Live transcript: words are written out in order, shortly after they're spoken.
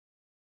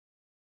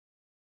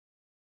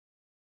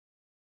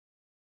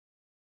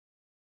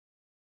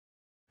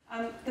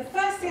The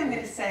first thing I'm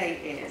going to say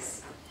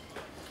is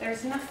there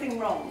is nothing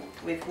wrong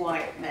with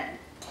white men.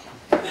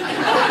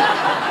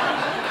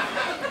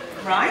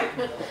 Right?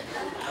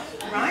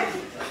 Right?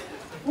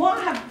 What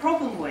I have a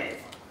problem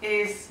with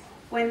is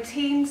when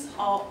teams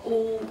are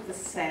all the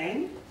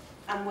same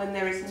and when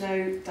there is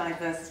no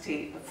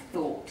diversity of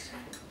thought.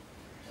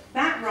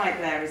 That right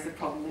there is the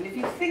problem. And if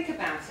you think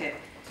about it,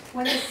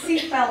 when the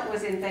seatbelt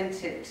was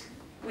invented,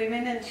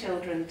 women and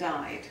children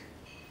died.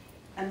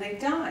 And they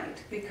died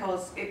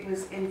because it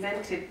was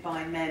invented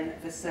by men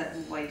of a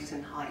certain weight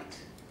and height.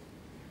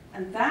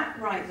 And that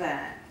right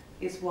there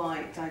is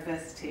why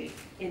diversity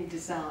in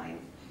design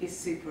is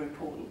super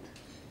important.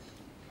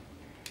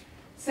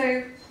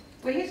 So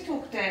we're here to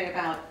talk today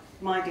about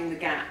minding the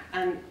gap.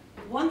 And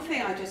one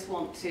thing I just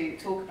want to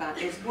talk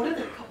about is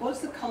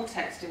what's the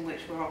context in which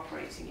we're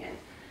operating in.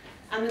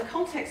 And the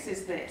context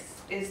is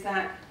this, is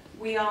that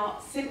we are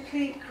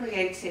simply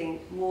creating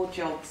more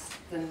jobs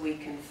than we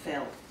can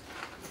fill.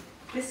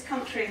 This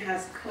country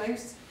has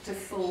close to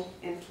full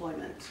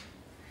employment.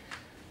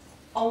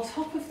 On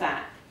top of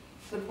that,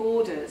 the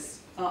borders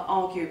are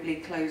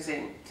arguably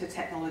closing to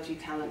technology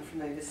talent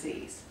from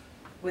overseas.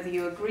 Whether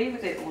you agree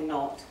with it or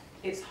not,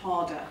 it's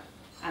harder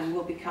and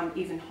will become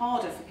even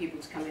harder for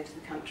people to come into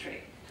the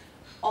country.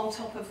 On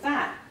top of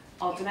that,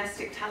 our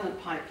domestic talent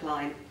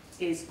pipeline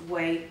is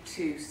way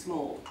too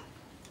small.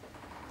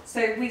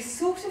 So we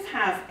sort of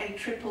have a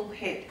triple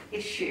hit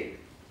issue.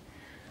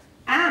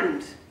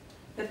 And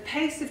the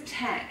pace of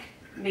tech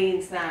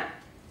means that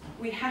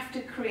we have to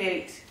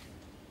create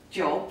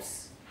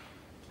jobs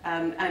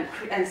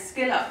and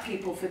skill up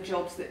people for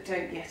jobs that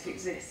don't yet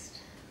exist.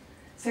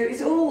 So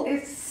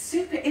it's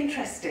super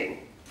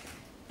interesting,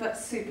 but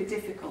super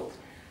difficult.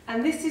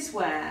 And this is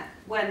where,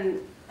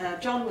 when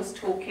John was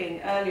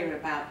talking earlier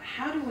about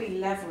how do we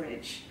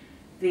leverage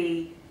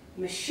the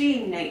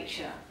machine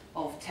nature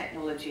of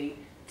technology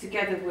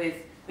together with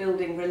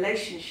building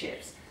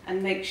relationships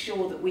and make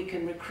sure that we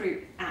can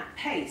recruit at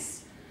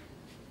pace,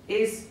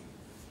 is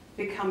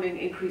becoming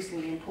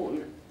increasingly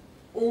important.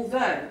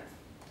 Although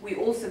we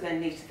also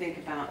then need to think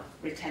about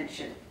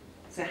retention.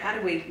 So how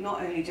do we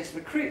not only just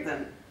recruit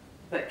them,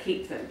 but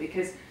keep them?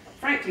 Because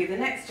frankly, the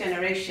next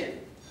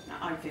generation,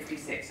 I'm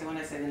 56, so when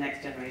I say the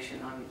next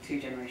generation, I'm 2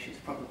 generations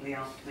probably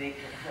after me.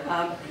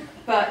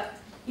 But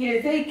you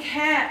know, they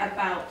care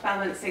about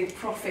balancing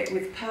profit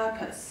with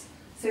purpose.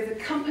 So the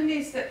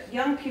companies that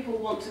young people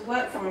want to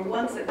work for are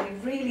ones that they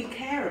really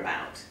care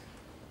about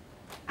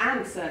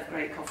and serve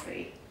great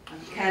coffee.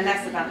 Care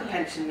less about the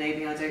pension,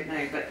 maybe, I don't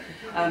know,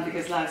 but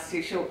because life's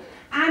too short.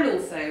 And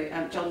also,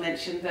 John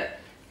mentioned that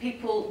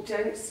people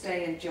don't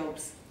stay in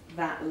jobs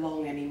that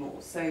long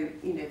anymore. So,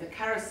 you know, the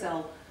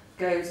carousel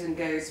goes and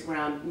goes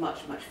around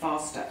much, much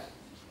faster.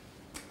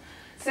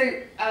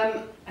 So,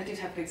 I did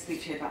have a big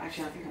speech here, but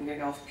actually I think I'm going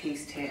to go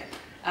off-piste here.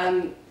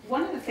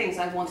 One of the things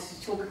I wanted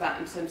to talk about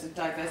in terms of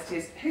diversity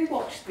is who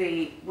watched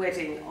the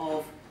wedding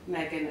of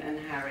Meghan and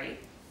Harry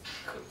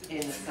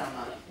in the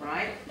summer,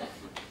 right?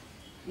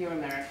 You're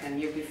American,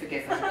 you'll be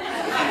forgiven.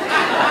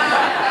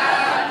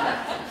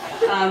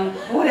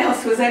 What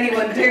else was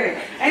anyone doing?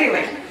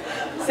 Anyway,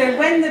 so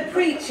when the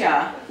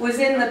preacher was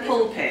in the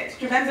pulpit,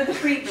 do you remember the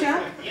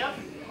preacher? Yep.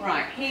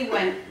 Right, he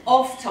went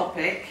off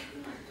topic,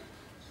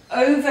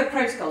 over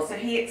protocol, so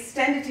he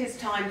extended his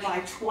time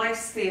by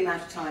twice the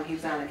amount of time he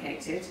was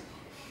allocated.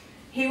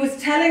 He was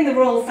telling the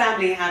royal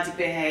family how to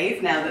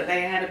behave now that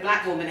they had a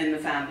black woman in the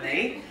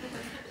family.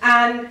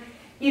 And,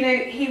 you know,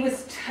 he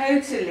was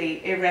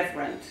totally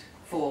irreverent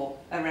for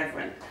a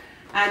reverend.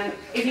 And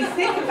if you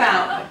think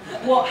about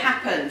what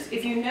happened,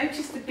 if you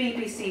notice the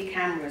BBC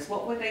cameras,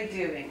 what were they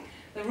doing?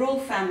 The royal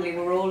family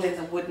were all in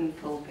the wooden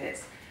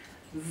pulpits,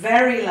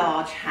 very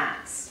large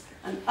hats,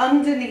 and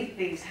underneath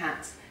these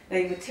hats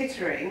they were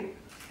tittering,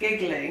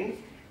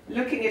 giggling,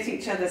 looking at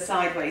each other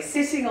sideways,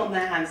 sitting on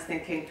their hands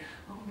thinking,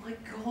 oh my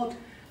God,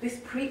 this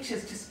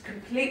preacher's just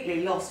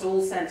completely lost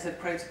all sense of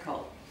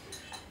protocol.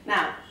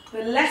 Now,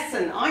 the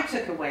lesson I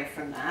took away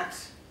from that,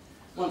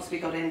 once we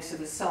got into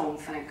the song,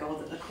 thank God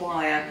that the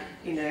choir,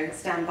 you know,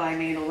 Stand By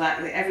Me and all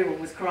that, everyone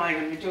was crying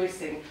and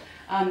rejoicing.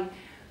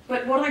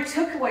 But what I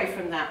took away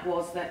from that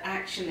was that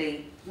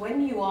actually,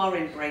 when you are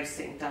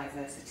embracing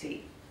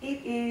diversity,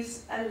 it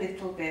is a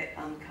little bit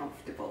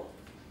uncomfortable.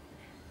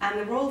 And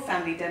the royal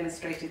family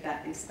demonstrated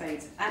that in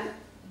spades, and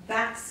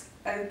that's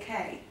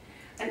okay.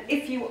 And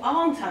if you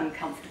aren't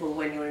uncomfortable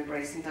when you're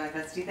embracing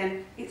diversity,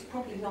 then it's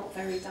probably not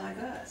very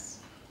diverse.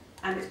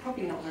 And it's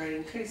probably not very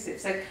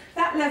inclusive. So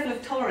that level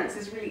of tolerance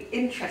is a really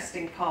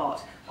interesting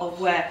part of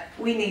where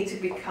we need to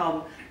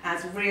become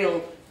as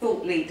real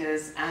thought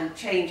leaders and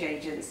change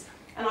agents.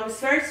 And I was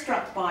very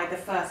struck by the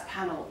first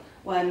panel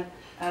when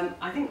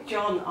I think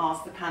John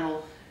asked the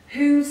panel,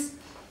 whose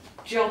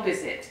job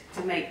is it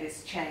to make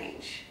this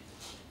change?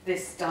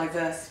 This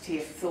diversity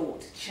of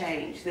thought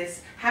change,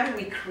 this, how do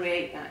we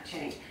create that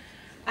change?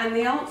 And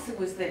the answer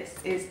was this,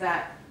 is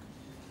that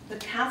the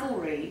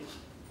cavalry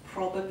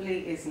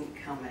probably isn't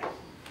coming.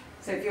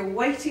 So if you're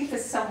waiting for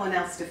someone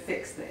else to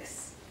fix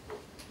this,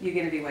 you're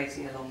going to be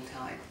waiting a long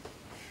time.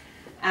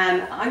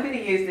 And I'm going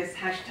to use this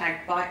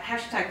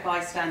hashtag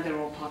bystander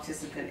or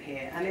participant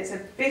here. And it's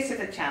a bit of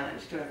a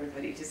challenge to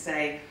everybody to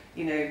say,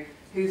 you know,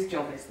 whose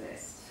job is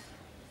this?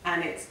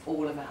 And it's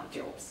all about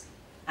jobs.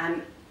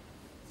 And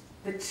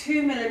the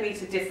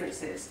 2mm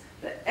differences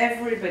that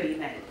everybody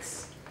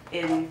makes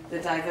in the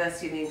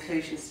diversity and the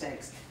inclusion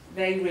stakes,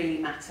 they really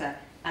matter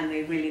and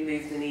they really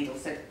move the needle.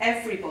 So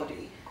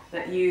everybody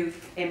that you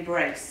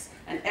embrace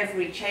and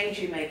every change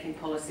you make in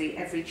policy,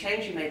 every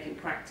change you make in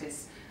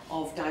practice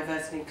of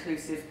diverse and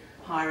inclusive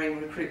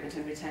hiring, recruitment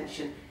and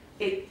retention,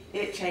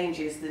 it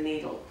changes the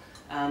needle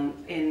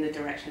in the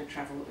direction of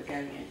travel that we're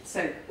going in.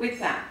 So with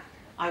that,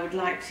 I would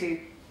like to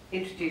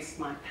introduce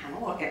my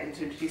panel. I'll get them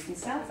to introduce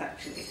themselves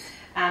actually.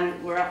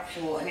 And we're up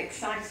for an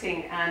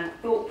exciting and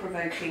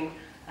thought-provoking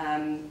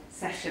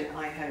session,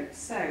 I hope.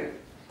 So,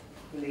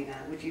 Paulina,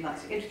 would you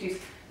like to introduce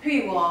who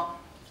you are,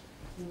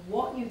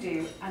 what you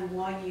do, and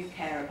why you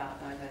care about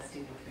diversity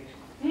and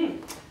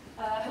inclusion?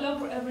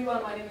 Hello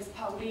everyone, my name is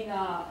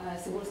Paulina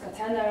Sygulska.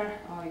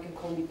 You can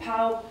call me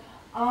Pau.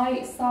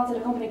 I started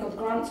a company called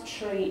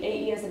GrantTree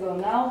 8 years ago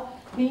now.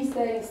 These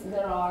days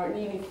there are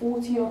nearly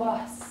 40 of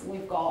us.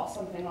 We've got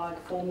something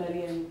like £4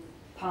 million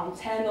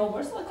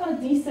turnover, so a kind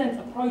of decent,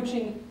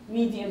 approaching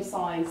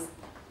medium-sized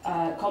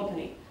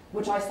company,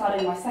 which I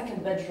started in my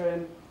second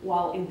bedroom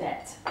while in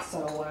debt.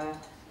 So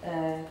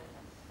a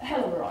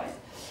hell of a ride.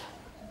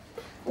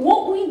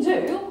 What we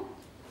do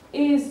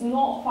is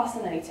not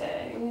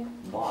fascinating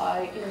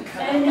in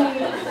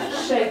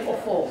any shape or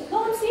form.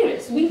 No, I'm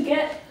serious.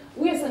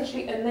 We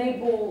essentially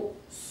enable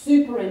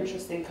super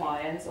interesting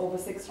clients, over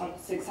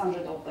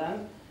 600 of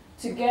them,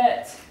 to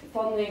get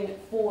funding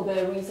for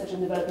their research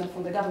and development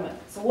from the government.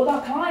 So what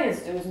our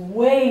clients do is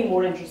way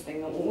more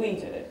interesting than what we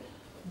do.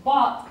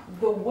 But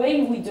the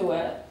way we do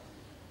it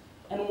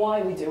and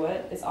why we do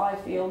it is, I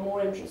feel,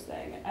 more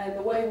interesting. And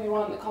the way we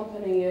run the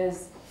company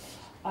is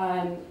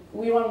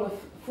we run with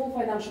full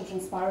financial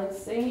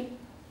transparency,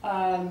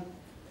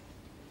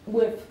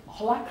 with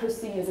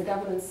holacracy as a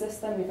governance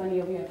system. If any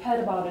of you have heard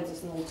about it,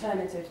 it's an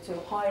alternative to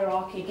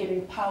hierarchy,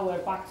 giving power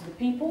back to the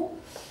people,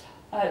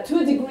 to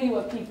a degree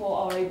where people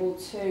are able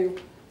to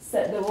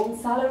set their own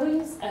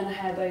salaries and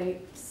have a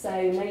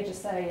major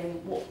say in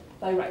what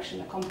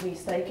direction a company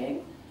is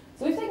taking.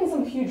 So we've taken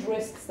some huge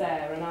risks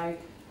there, and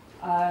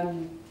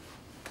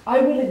I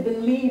really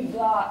believe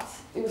that,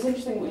 it was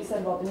interesting what you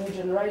said about the new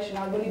generation.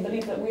 I really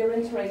believe that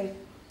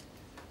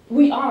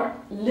we are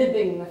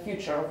living the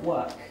future of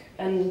work.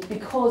 And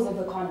because of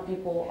the kind of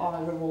people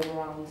I revolve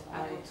around,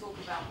 We'll talk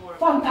about more fantastic.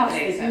 About that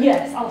later.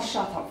 Yes, I'll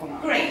shut up for now.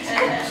 Great.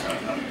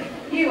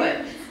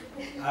 Euan.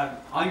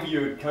 I'm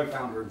Euan,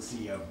 co-founder and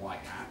CEO of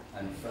WhiteHat,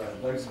 and for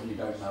those of you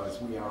who don't know us,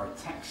 we are a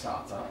tech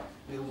startup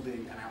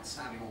building an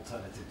outstanding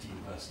alternative to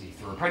university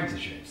through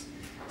apprenticeships.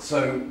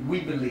 So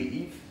we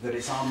believe that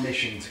it's our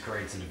mission to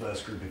create a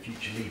diverse group of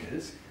future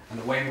leaders, and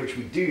the way in which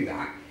we do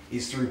that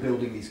is through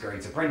building these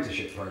great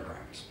apprenticeship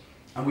programs.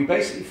 And we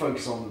basically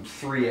focus on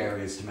 3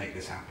 areas to make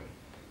this happen.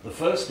 The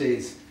first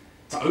is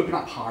to open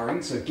up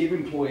hiring, so give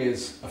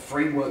employers a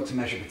framework to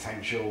measure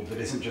potential that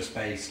isn't just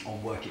based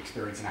on work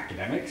experience and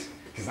academics,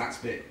 because that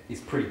bit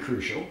is pretty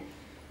crucial.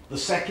 The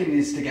second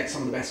is to get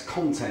some of the best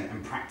content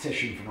and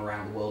practitioners from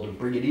around the world and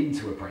bring it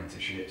into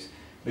apprenticeships,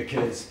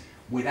 because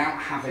without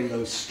having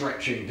those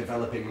stretching,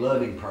 developing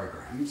learning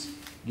programs,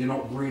 you're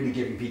not really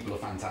giving people a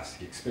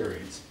fantastic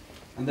experience.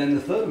 And then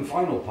the third and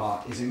final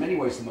part is in many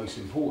ways the most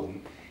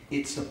important.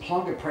 It's to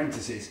plug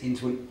apprentices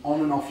into an on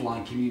and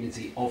offline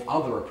community of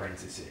other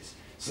apprentices,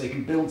 so they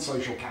can build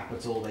social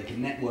capital, they can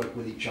network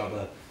with each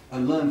other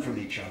and learn from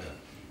each other.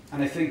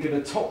 And I think at a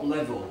top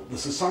level, the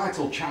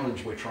societal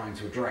challenge we're trying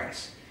to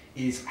address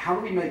is, how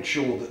do we make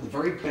sure that the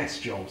very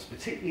best jobs,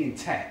 particularly in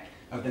tech,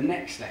 of the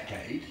next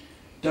decade,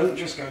 don't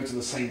just go to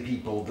the same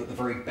people that the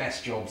very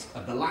best jobs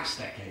of the last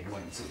decade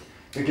went to?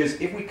 Because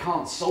if we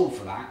can't solve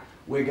for that,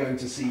 we're going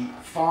to see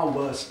far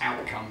worse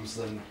outcomes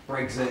than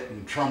Brexit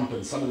and Trump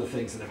and some of the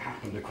things that have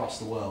happened across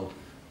the world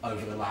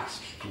over the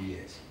last few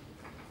years.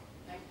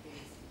 Thank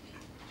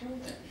you.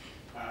 Jordan.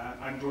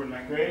 I'm Jordan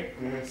McRae,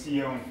 the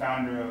CEO and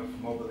founder of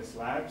Mobilus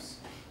Labs.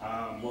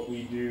 What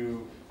we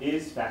do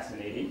is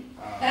fascinating.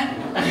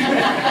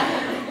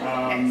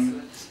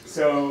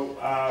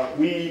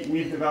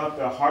 We've developed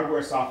a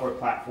hardware-software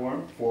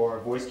platform for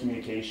voice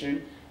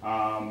communication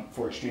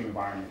for extreme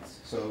environments.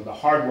 So the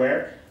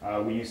hardware,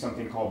 we use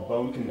something called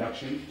bone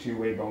conduction,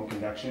 two-way bone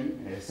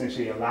conduction. It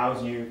essentially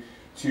allows you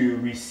to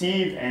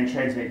receive and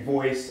transmit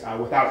voice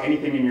without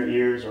anything in your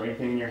ears or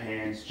anything in your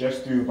hands,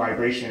 just through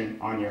vibration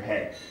on your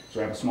head. So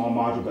we have a small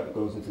module that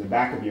goes into the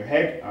back of your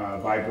head,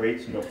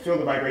 vibrates. You don't feel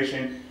the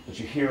vibration, but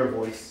you hear a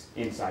voice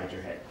inside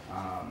your head,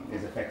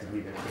 is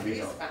effectively the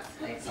result.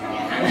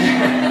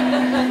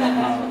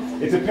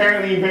 It's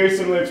apparently very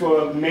similar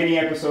to many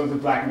episodes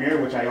of Black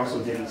Mirror, which I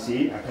also didn't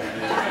see.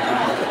 Apparently.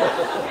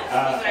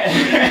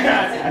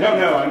 I don't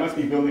know, I must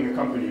be building a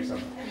company or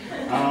something.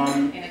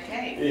 In a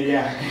cave.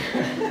 Yeah.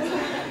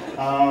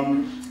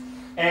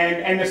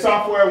 And the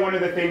software, one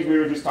of the things we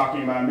were just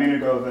talking about a minute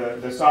ago,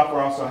 the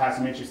software also has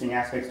some interesting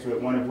aspects to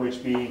it, one of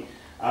which being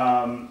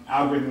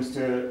algorithms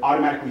to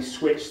automatically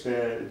switch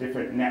the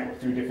different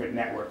through different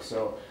networks.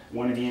 So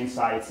one of the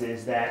insights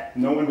is that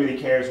no one really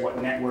cares what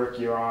network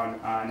you're on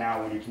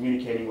now when you're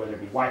communicating, whether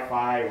it be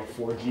Wi-Fi or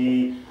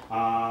 4G,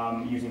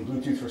 using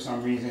Bluetooth for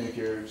some reason if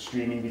you're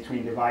streaming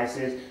between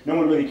devices. No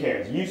one really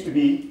cares. It used to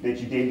be that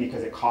you did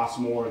because it cost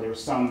more. There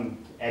was some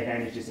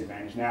advantage,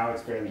 disadvantage. Now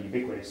it's fairly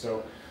ubiquitous.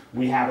 So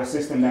we have a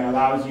system that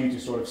allows you to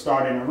sort of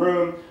start in a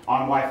room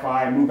on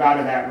Wi-Fi, move out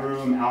of that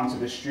room onto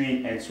the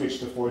street and switch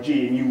to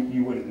 4G, and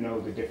you wouldn't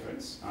know the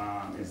difference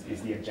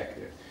is the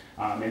objective.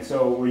 And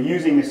so we're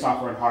using this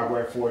software and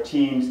hardware for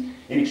teams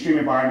in extreme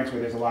environments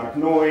where there's a lot of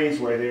noise,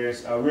 where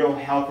there's a real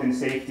health and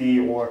safety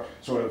or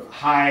sort of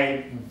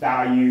high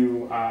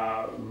value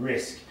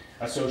risk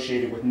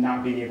associated with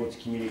not being able to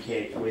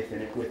communicate with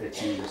a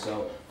team.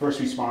 So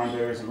first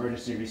responders,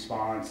 emergency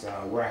response,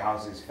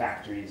 warehouses,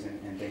 factories,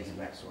 and things of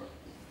that sort.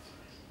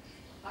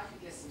 I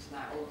could listen to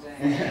that all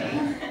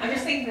day. I'm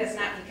just thinking there's an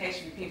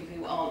application for people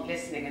who aren't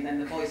listening and then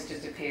the voice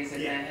just appears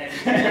in their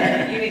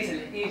head. You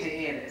need to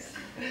hear this.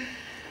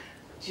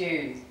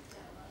 June.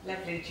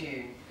 Lovely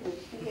June.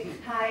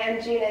 Hi,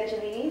 I'm June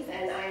Angelides,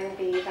 and I'm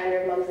the founder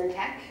of Mums in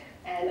Tech.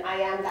 And I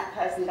am that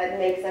person that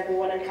makes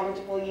everyone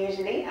uncomfortable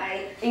usually.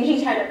 I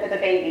usually turn up with a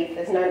baby.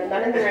 There's none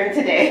in the room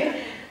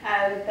today.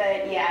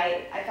 But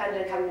yeah, I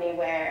founded a company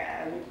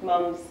where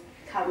mums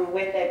come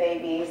with their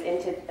babies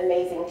into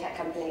amazing tech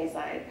companies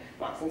like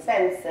Marks and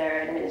Spencer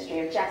and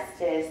Ministry of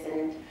Justice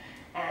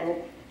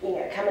and you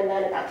know, come and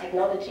learn about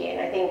technology. And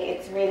I think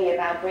it's really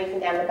about breaking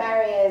down the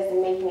barriers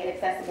and making it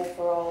accessible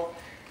for all,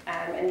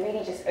 and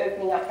really just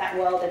opening up that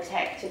world of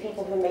tech to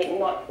people who may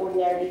not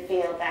ordinarily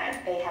feel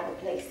that they have a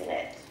place in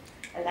it.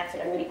 And that's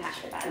what I'm really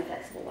passionate about in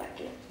flexible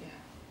working. Yeah,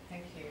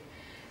 thank you.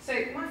 So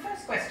my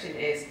first question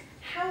is,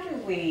 how do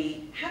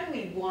we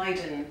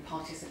widen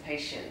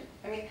participation?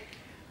 I mean,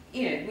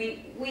 you know,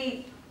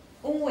 we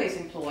always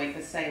employ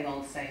the same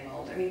old.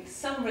 I mean,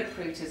 some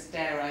recruiters,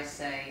 dare I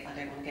say, I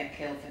don't want to get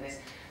killed for this,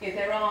 you know,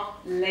 there are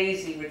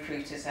lazy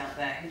recruiters out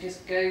there who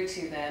just go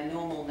to their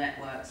normal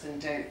networks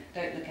and don't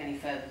look any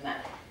further than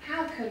that.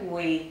 How can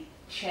we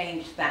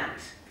change that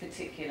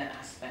particular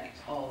aspect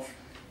of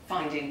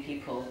finding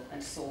people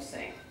and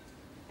sourcing?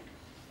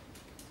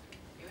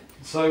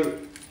 So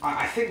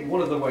I think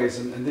one of the ways,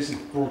 and this is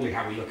broadly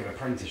how we look at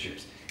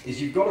apprenticeships,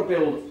 is you've got to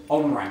build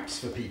on-ramps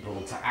for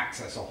people to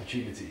access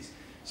opportunities.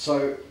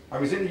 So I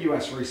was in the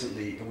US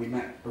recently and we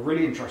met a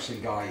really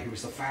interesting guy who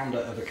was the founder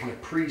of a kind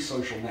of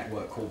pre-social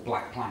network called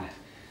Black Planet.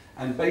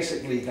 And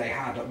basically they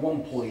had at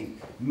one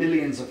point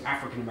millions of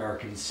African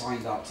Americans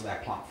signed up to their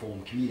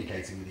platform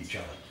communicating with each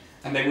other.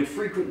 And they would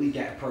frequently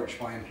get approached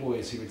by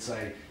employers who would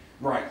say,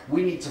 right,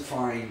 we need to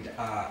find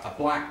a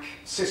black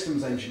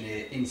systems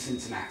engineer in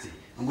Cincinnati.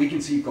 And we can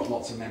see you've got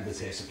lots of members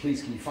here, so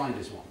please can you find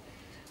us one?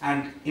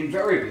 And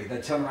invariably,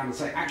 they'd turn around and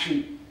say,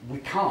 actually, we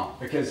can't,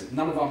 because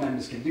none of our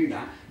members can do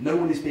that. No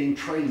one is being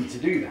trained to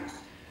do that.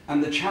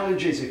 And the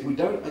challenge is, if we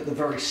don't, at the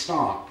very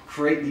start,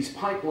 create these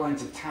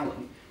pipelines of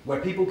talent where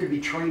people can be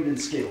trained and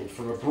skilled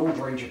from a broad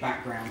range of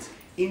backgrounds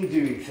in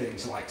doing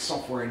things like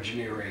software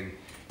engineering,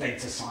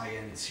 data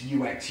science,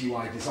 UX,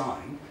 UI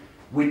design,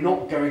 we're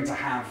not going to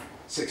have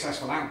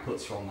successful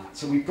outputs from that.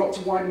 So we've got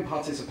to widen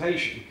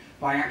participation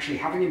by actually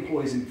having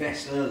employers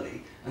invest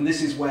early. And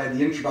this is where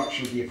the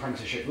introduction of the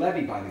apprenticeship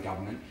levy by the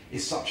government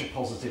is such a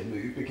positive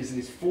move, because it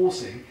is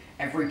forcing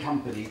every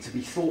company to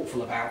be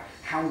thoughtful about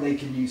how they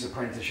can use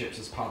apprenticeships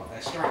as part of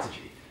their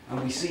strategy.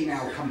 And we see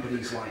now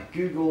companies like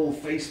Google,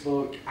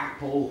 Facebook,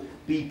 Apple,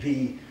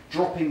 BP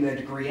dropping their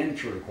degree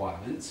entry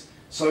requirements.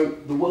 So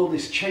the world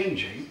is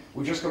changing.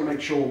 We've just got to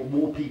make sure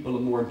more people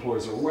and more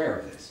employers are aware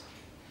of this.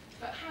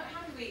 But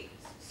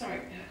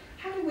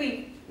how do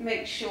we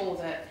make sure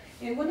that,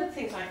 you know, one of the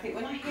things I think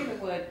when I hear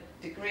the word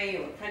degree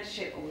or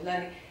apprenticeship or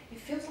learning, it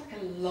feels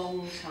like a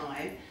long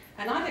time.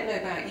 And I don't know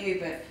about you,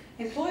 but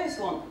employers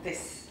want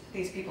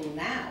these people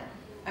now.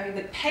 I mean,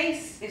 the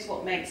pace is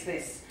what makes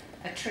this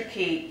a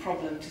tricky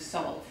problem to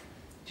solve.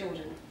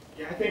 Jordan?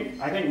 Yeah,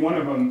 I think one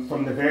of them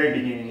from the very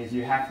beginning is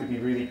you have to be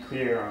really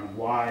clear on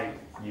why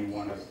you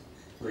want to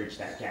bridge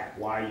that gap,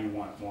 why you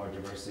want more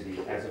diversity,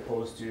 as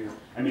opposed to,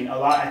 I mean,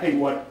 I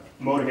think what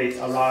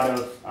motivates a lot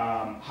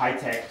of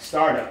high-tech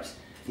startups,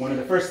 one of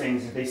the first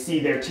things is they see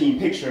their team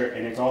picture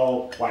and it's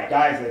all white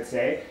guys, let's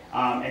say,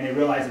 and they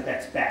realize that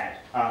that's bad,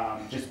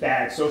 just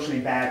bad, socially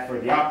bad for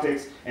the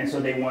optics, and so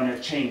they want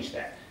to change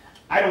that.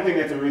 I don't think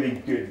that's a really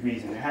good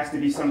reason. There has to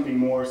be something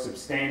more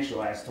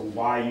substantial as to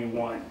why you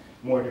want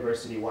more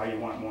diversity, why you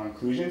want more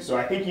inclusion. So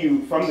I think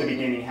you, from the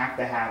beginning, have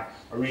to have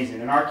a reason.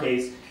 In our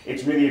case,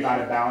 it's really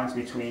about a balance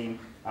between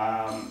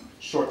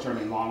short-term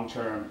and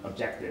long-term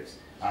objectives.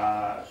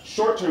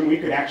 Short-term, we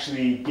could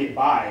actually get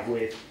by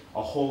with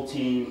a whole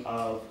team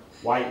of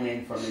white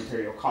men from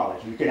Imperial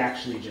College. We could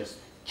actually just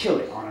kill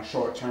it on a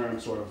short-term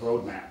sort of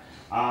roadmap.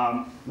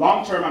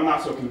 Long-term, I'm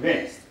not so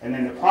convinced. And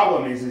then the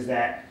problem is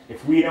that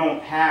if we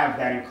don't have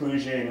that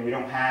inclusion and we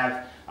don't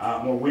have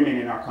more women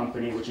in our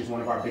company, which is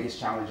one of our biggest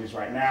challenges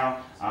right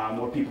now,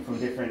 more people from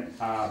different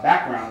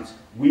backgrounds,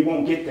 we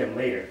won't get them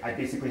later. I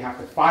basically have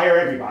to fire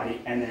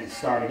everybody and then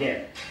start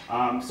again.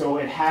 So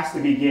it has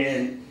to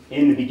begin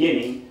in the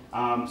beginning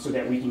so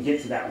that we can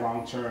get to that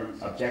long-term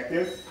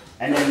objective.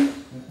 And then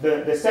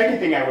the second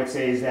thing I would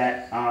say is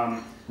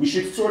that we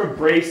should sort of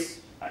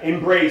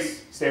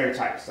embrace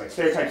stereotypes. Like,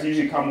 stereotypes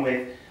usually come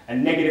with a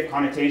negative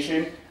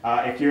connotation.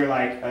 If you're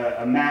like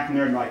a math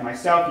nerd like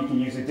myself, you can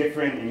use a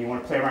different, and you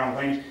want to play around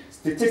with language,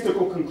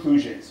 statistical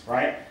conclusions,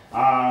 right?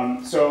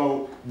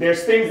 So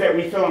there's things that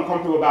we feel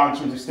uncomfortable about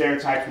in terms of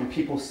stereotypes when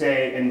people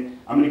say, and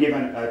I'm going to give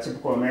a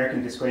typical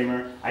American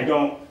disclaimer,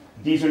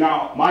 these are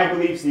not my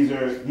beliefs, these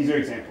are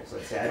examples,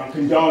 let's say. I don't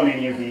condone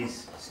any of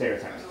these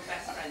stereotypes. Your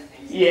best friend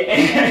thinks.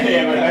 Yeah,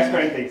 yeah, my best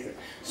friend thinks it.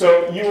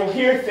 So you will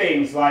hear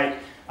things like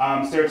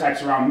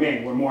stereotypes around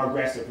men, we're more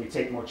aggressive, we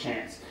take more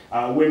chance.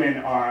 Women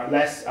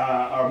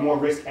are more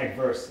risk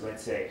adverse,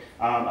 let's say.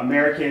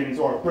 Americans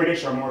or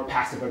British are more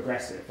passive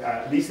aggressive.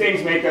 These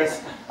things make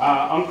us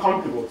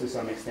uncomfortable to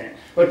some extent.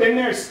 But then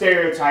there's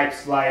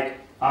stereotypes like,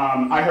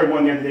 I heard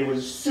one the other day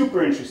was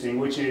super interesting,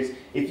 which is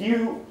if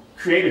you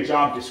create a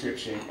job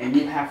description and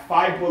you have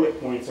 5 bullet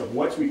points of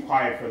what's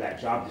required for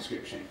that job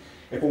description.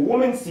 If a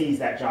woman sees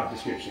that job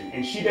description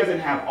and she doesn't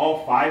have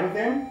all 5 of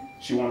them,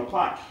 she won't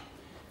apply.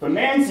 If a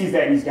man sees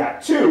that and he's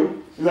got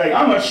 2, he's like,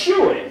 I'm a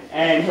shoo-in,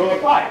 and he'll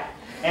apply.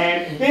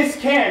 And this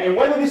can, and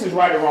whether this is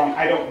right or wrong,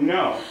 I don't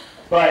know,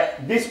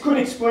 but this could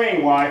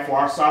explain why for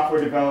our software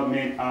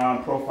development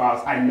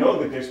profiles, I know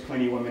that there's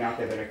plenty of women out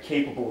there that are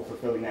capable of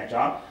fulfilling that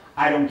job.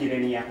 I don't get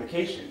any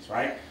applications,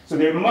 right? So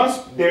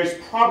there's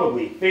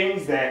probably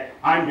things that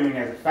I'm doing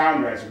as a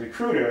founder, as a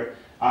recruiter,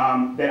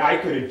 that I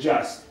could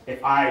adjust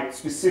if I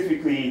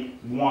specifically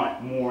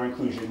want more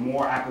inclusion,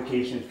 more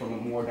applications from a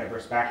more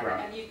diverse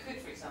background. And you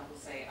could, for example,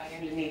 say, I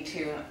only need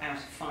 2 out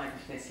of 5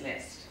 of this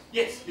list.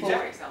 Yes, exactly.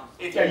 For example.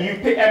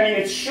 Yeah,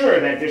 it's sure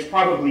that there's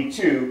probably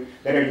 2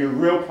 that are your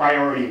real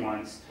priority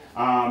ones.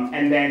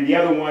 And then the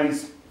other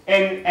ones,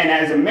 and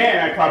as a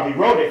man, I probably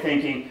wrote it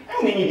thinking, I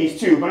only need these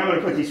 2, but I'm going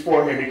to put these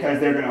 4 here because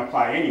they're going to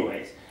apply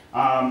anyways.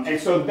 And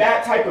so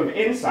that type of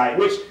insight,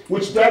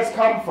 which does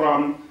come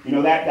from,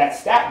 that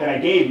stat that I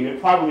gave you,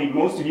 it probably,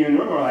 most of you in the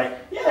room are like,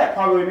 yeah, that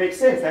probably makes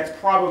sense, that's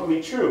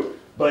probably true.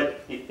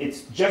 But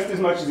it's just as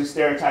much as a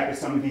stereotype as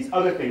some of these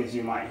other things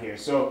you might hear.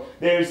 So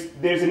there's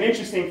an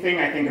interesting thing,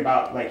 I think,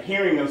 about like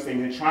hearing those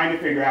things and trying to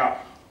figure out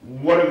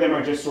what of them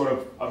are just sort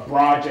of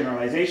broad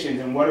generalizations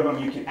and what of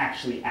them you can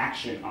actually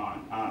action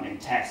on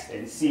and test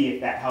and see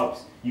if that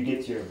helps you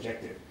get to your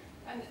objective.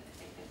 And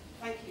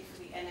thank you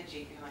for the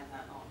energy behind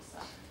that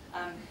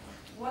answer.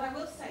 What I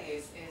will say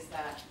is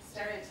that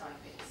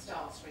stereotyping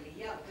starts really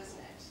young, doesn't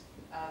it?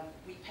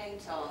 We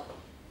paint our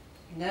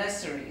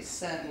nurseries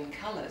certain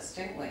colours,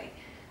 don't we?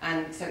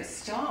 And so it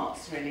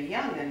starts really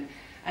young.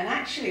 And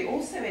actually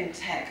also in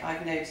tech,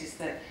 I've noticed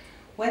that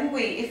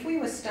if we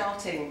were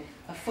starting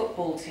a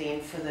football team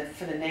for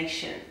the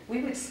nation,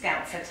 we would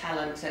scout for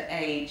talent at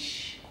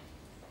age,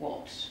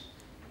 what?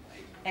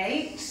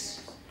 8?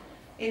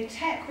 In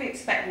tech, we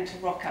expect them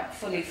to rock up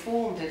fully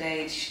formed at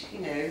age,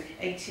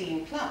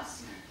 18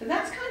 plus. So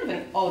that's kind of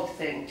an odd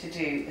thing to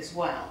do as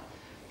well.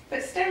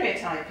 But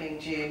stereotyping,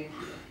 June,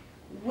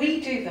 we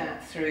do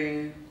that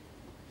through,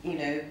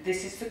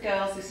 this is for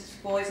girls, this is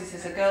for boys, this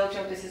is a girl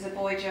job, this is a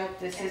boy job,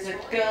 this is a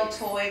girl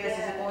toy, this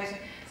is a boy toy.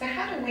 So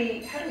how do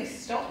we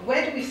stop?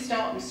 Where do we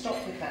start and stop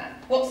with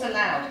that? What's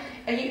allowed?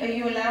 Are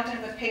you allowed to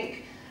have a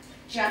pink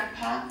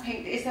jumper?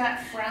 Is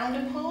that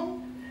frowned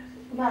upon?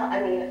 Well,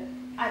 I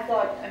mean, I've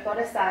got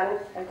a son,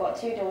 I've got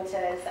 2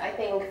 daughters. I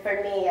think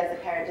for me as a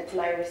parent, it's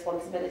my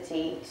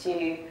responsibility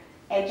to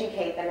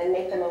educate them and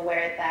make them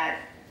aware that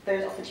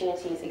those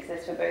opportunities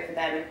exist for both of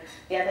them.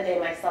 The other day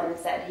my son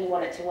said he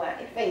wanted to work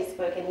at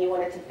Facebook and he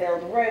wanted to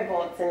build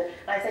robots, and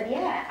I said,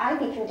 yeah,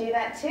 Ivy can do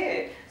that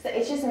too. So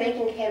it's just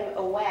making him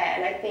aware,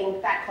 and I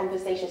think that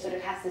conversation sort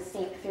of has to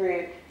seep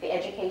through the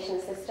education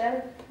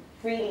system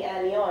really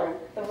early on.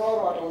 The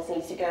role models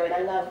need to go in. I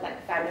love like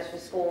the Founders for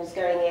Schools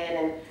going in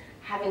and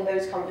having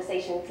those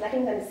conversations,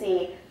 letting them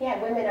see,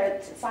 yeah, women are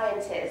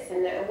scientists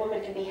and a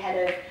woman can be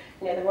head of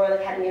the Royal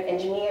Academy of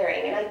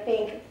Engineering, and I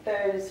think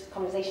those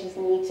conversations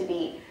need to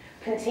be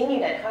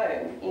continued at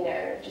home,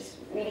 just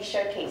really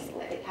showcasing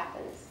that it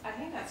happens. I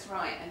think that's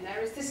right, and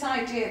there is this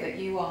idea that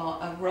you are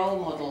a role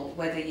model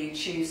whether you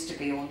choose to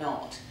be or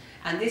not,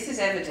 and this is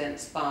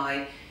evidenced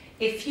by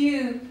if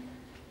you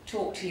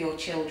talk to your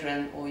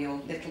children or your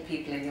little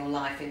people in your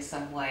life in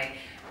some way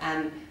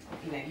and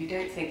you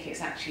don't think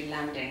it's actually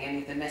landing any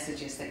of the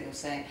messages that you're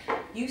saying,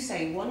 you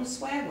say one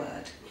swear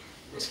word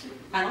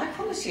and I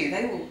promise you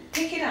they will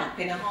pick it up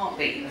in a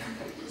heartbeat.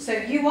 So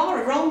you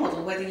are a role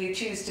model whether you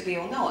choose to be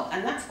or not,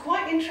 and that's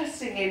quite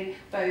interesting in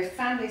both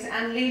families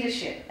and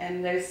leadership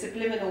and those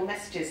subliminal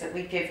messages that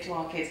we give to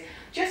our kids.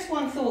 Just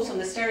one thought on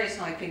the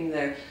stereotyping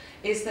though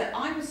is that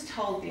I was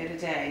told the other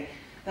day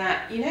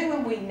that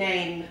when we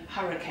name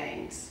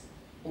hurricanes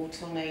or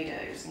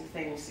tornadoes and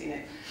things,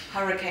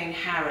 Hurricane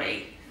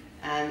Harry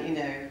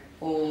and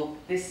or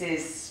this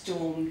is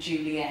Storm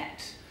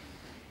Juliet,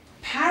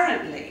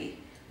 apparently,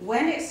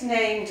 when it's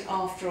named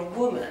after a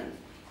woman,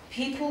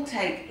 people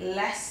take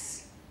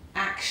less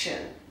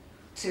action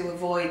to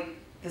avoid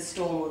the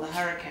storm or the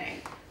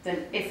hurricane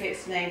than if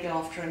it's named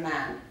after a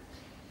man.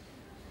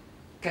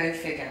 Go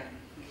figure.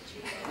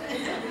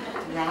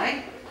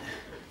 Right?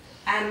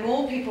 And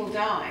more people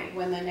die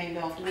when they're named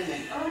after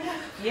women. Oh no.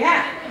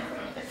 Yeah.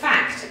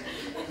 Fact.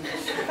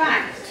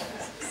 Fact.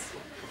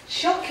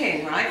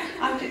 Shocking, right?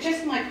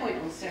 Just my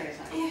point on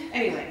stereotypes.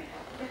 Anyway,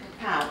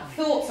 Pal,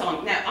 thoughts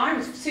on, now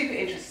I'm super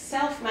interested,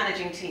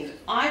 self-managing teams.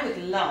 I would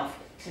love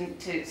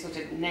to sort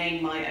of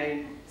name my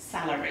own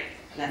salary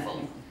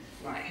level.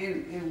 Right,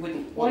 who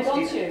wouldn't Why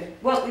want to do don't you?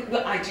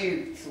 Well, I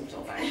do, sort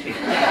of, actually.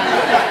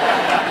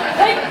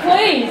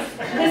 Please,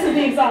 this is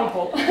the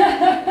example.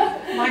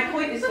 My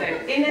point is, though,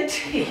 in a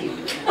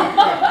team,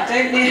 I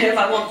don't know if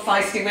I want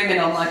feisty women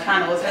on my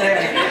panels, but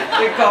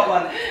anyway, we've got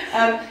one.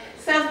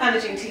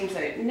 Self-managing teams,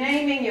 though,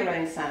 naming your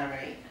own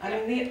salary, I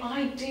mean, the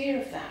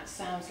idea of that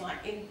sounds like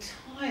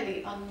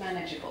entirely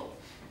unmanageable.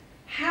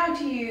 How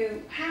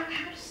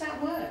does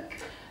that work?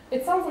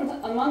 It sounds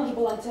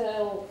unmanageable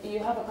until you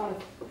have a kind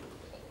of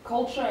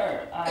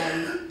culture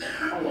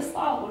on this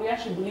style where you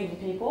actually believe in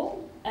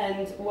people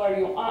and where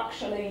you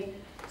actually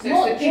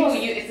so it's the people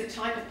it's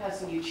the type of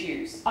person you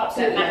choose.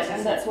 Absolutely, that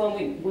and that's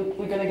when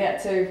we're going to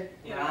get to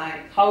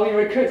right. how we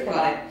recruit for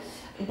Right.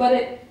 that. But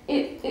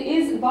it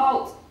is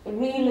about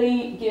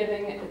really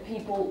giving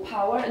people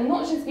power, and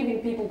not just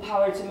giving people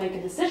power to make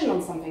a decision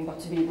on something, but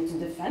to be able to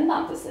defend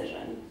that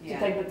decision, Yeah.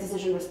 to take that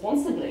decision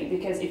responsibly.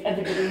 Because if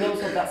everybody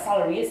knows what that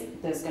salary is,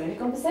 there's going to be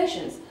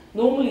conversations.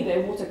 Normally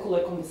they're water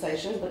cooler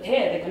conversations, but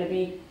here they're going to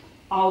be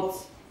out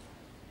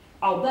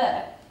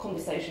there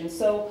conversations.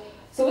 So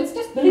it's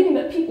just believing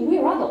that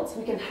we're adults,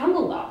 we can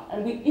handle that,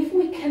 and if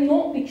we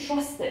cannot be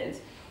trusted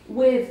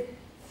with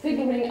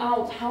figuring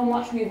out how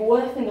much we're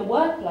worth in the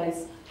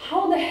workplace,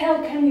 how the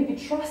hell can we be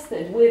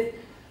trusted with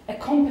a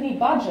company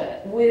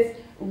budget, with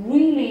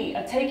really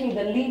taking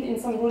the lead in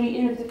some really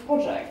innovative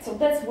projects? So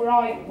that's where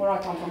I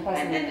come from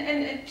personally.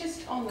 And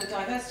just on the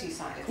diversity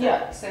side of that,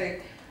 Yeah. so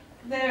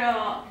there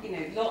are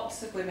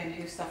lots of women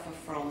who suffer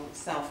from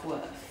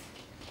self-worth,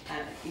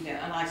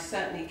 and I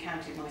certainly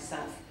counted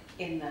myself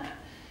in that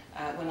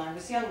when I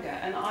was younger,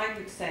 and I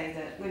would say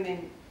that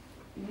women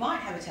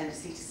might have a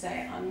tendency to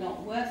say, I'm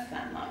not worth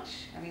that much.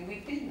 I mean,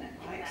 we've been there,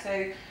 right?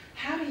 So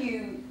how do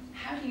you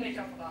make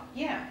up for that?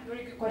 Yeah.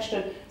 Very good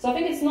question. So I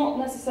think it's not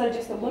necessarily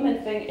just a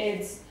women thing,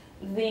 it's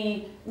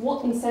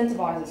what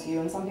incentivizes you,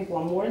 and some people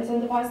are more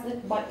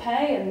incentivized by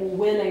pay and more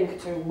willing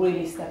to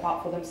really step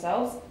up for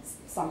themselves.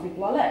 Some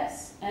people are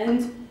less.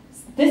 And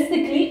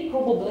statistically,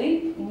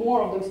 probably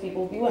more of those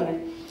people will be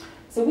women.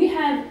 So we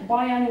have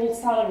biannual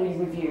salary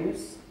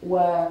reviews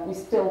where we're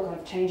still kind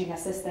of changing our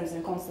systems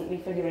and constantly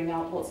figuring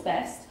out what's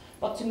best.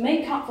 But to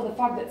make up for the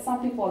fact that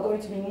some people are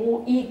going to be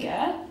more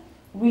eager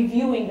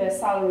reviewing their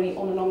salary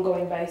on an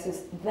ongoing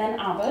basis than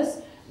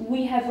others,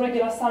 we have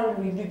regular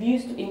salary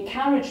reviews to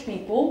encourage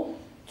people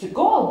to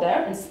go out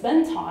there and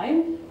spend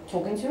time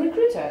talking to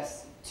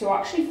recruiters, to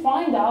actually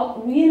find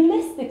out,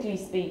 realistically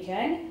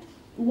speaking,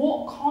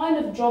 what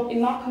kind of job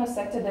in that kind of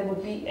sector they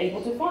would be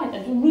able to find,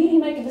 and to really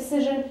make a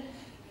decision,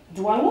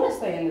 do I want to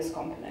stay in this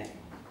company?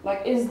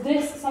 Like, is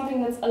this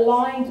something that's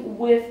aligned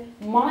with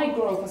my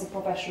growth as a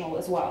professional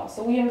as well?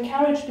 So we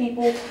encourage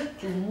people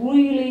to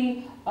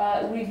really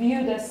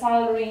review their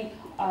salary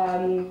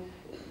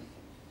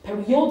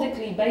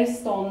periodically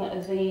based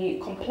on the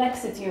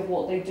complexity of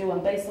what they do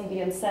and based on the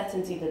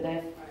uncertainty that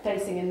they're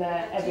facing in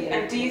their everyday.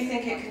 And do you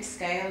think it can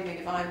scale? I mean,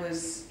 if I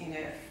was,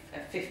 a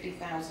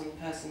 50,000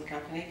 person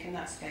company, can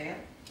that scale?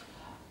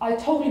 I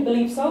totally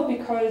believe so,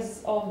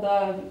 because of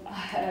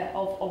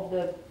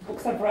the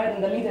books I've read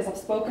and the leaders I've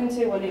spoken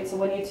to.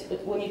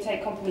 When you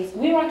take companies,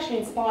 we were actually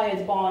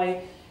inspired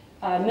by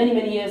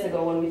many years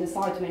ago when we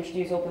decided to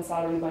introduce open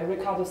salary by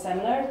Ricardo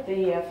Semler,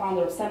 the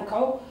founder of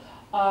Semco.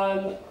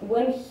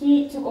 When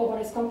he took over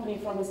his company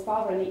from his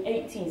father in the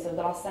 80s of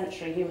the last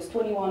century, he was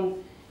 21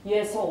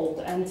 years old,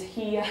 and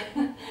he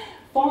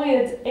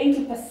fired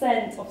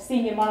 80% of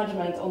senior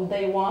management on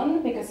day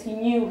one because he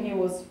knew he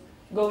was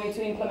going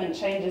to implement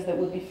changes that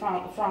would be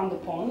frowned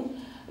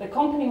upon. The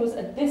company was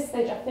at this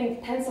stage, I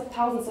think, tens of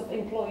thousands of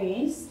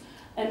employees,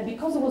 and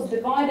because it was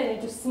divided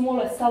into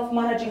smaller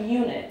self-managing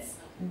units,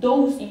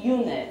 those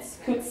units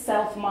could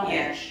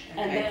self-manage,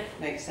 and then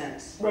makes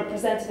sense.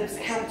 representatives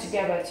come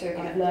together to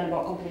kind of learn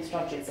about company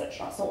strategy,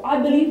 etc. So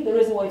I believe there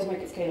is a way to make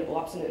it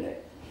scalable, absolutely.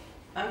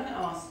 I'm going to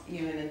ask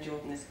Euan and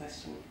Jordan this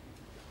question.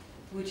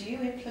 Would you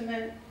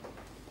implement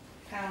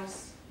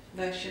Pal's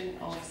version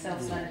of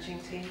self-managing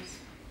teams?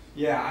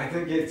 Yeah, I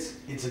think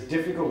it's a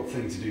difficult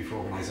thing to do for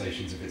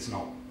organisations if it's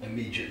not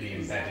immediately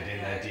embedded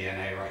in their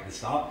DNA right at the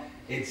start.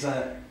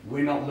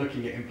 We're not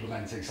looking at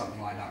implementing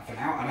something like that for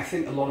now, and I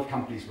think a lot of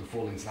companies would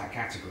fall into that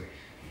category.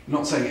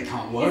 Not saying it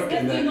can't work, it's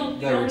and not the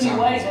there are only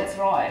examples. way that's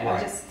right.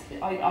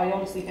 Right. I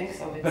honestly think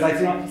so. But I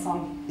think for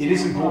some it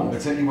is important,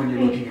 particularly when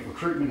you're looking at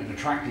recruitment and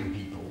attracting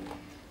people,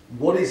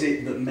 what is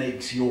it that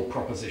makes your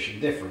proposition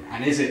different?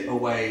 And is it a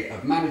way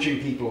of managing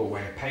people or a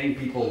way of paying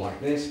people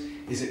like this?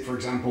 Is it, for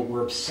example,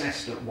 we're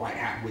obsessed at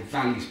WhiteHat with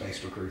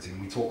values-based recruiting.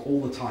 We talk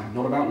all the time,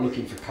 not about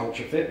looking for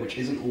culture fit, which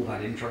isn't all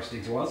that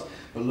interesting to us,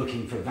 but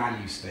looking for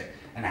values fit.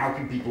 And how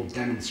can people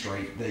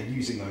demonstrate they're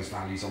using those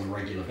values on a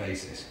regular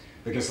basis?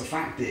 Because the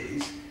fact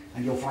is,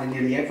 and you'll find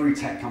nearly every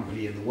tech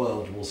company in the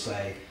world will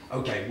say,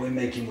 okay, we're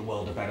making the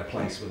world a better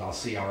place with our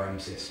CRM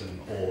system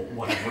or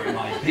whatever it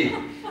might be.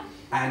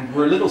 And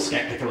we're a little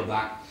skeptical of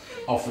that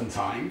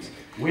oftentimes.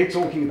 We're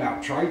talking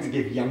about trying to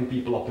give young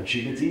people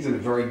opportunities in a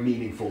very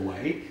meaningful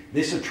way.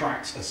 This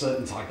attracts a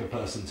certain type of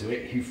person to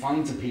it who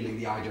finds appealing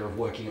the idea of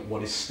working at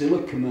what is still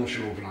a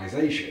commercial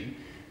organization,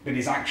 but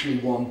is actually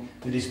one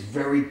that is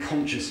very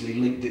consciously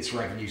linked its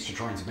revenues to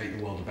trying to make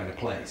the world a better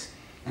place.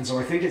 And so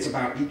I think it's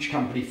about each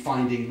company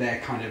finding their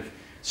kind of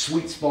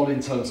sweet spot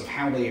in terms of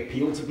how they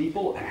appeal to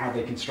people and how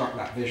they construct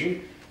that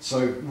vision.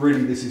 So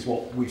really this is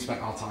what we've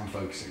spent our time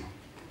focusing on.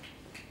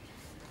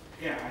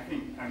 Yeah,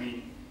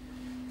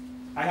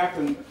 I have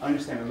to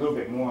understand a little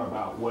bit more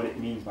about what it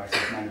means by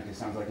self-management. It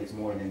sounds like it's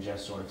more than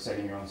just sort of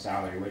setting your own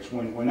salary, which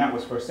when that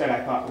was first said,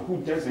 I thought, well,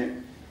 who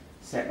doesn't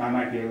set, I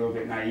might be a little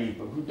bit naive,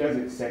 but who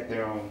doesn't set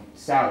their own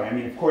salary? I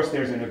mean, of course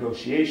there's a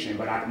negotiation,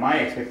 but my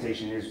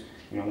expectation is,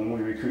 when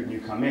we recruit and you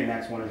come in,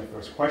 that's one of the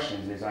first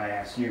questions is I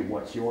ask you,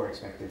 what's your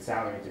expected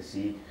salary to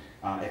see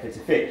if it's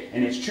a fit?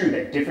 And it's true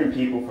that different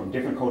people from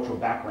different cultural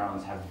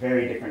backgrounds have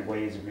very different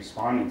ways of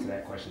responding to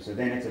that question. So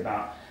then it's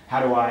about,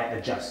 how do I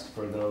adjust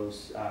for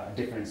those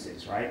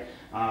differences, right?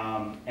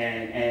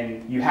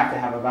 And you have to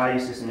have a value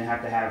system, you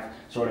have to have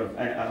sort of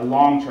a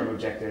long-term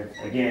objective,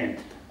 again,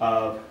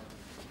 of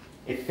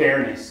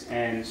fairness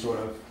and sort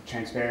of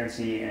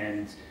transparency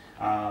and,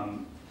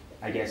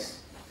 I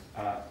guess,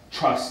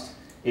 trust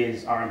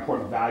are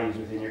important values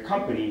within your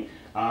company.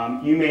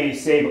 You may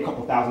save a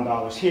couple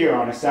 $1,000s here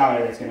on a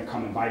salary that's going to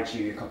come and bite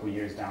you a couple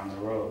years down the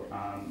road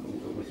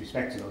with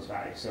respect to those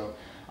values. So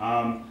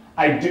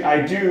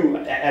I do,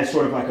 as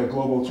sort of like a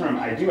global term,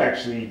 I do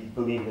actually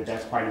believe that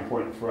that's quite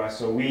important for us.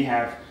 So we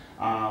have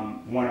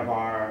one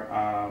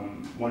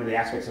of the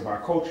aspects of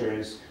our culture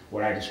is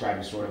what I describe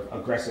as sort of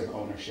aggressive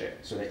ownership,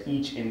 so that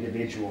each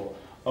individual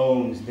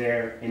owns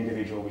their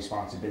individual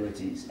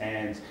responsibilities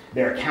and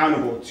they're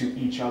accountable to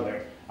each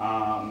other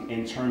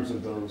in terms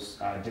of those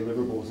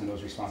deliverables and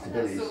those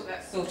responsibilities. So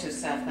that's sort of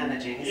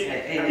self-managing, isn't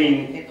it? I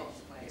mean,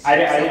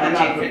 I'm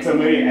not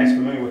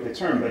familiar with the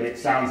term, but it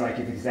sounds like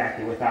it's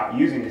exactly, without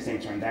using the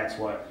same term, that's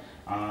what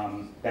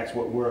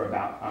we're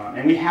about.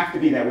 And we have to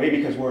be that way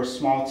because we're a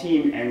small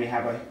team and we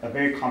have a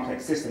very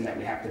complex system that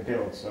we have to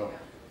build. So,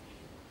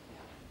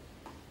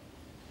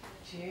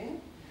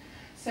 June?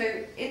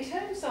 So in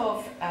terms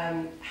of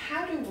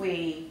how do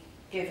we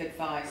give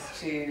advice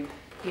to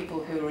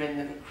people who are in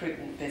the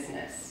recruitment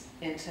business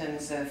in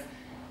terms of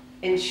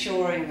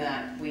ensuring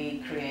that we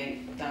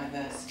create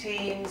diverse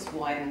teams,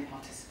 widen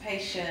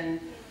participation?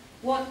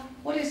 What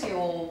is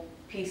your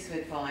piece of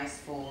advice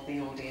for the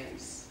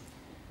audience?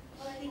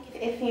 Well, I think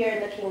if you're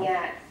looking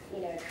at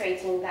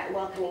creating that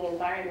welcoming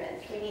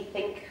environment, really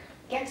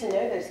get to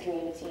know those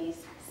communities,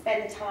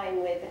 spend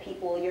time with the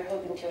people you're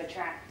hoping to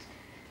attract,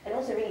 and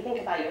also really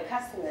think about your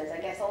customers. I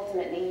guess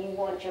ultimately you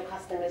want your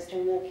customers to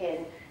walk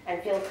in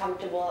and feel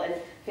comfortable and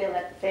feel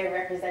that they're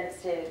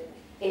represented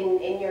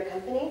in your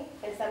company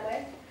in some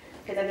way,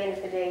 because at the end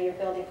of the day you're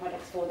building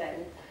products for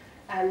them.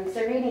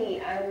 So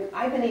really,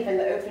 I believe in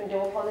the open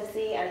door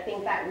policy, and I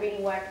think that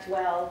really worked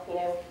well,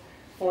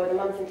 for the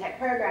Mums in Tech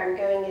program,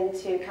 going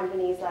into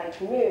companies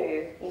like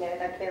Moo,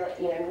 that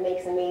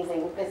makes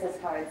amazing business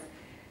cards.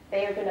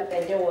 They open up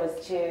their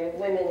doors to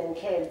women and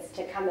kids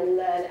to come and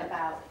learn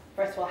about,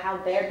 first of all, how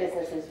their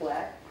businesses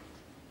work,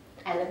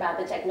 and about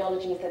the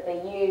technologies that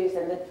they use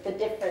and the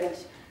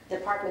different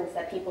departments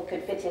that people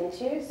could fit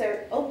into. So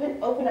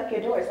open up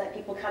your doors, let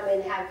people come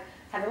in, have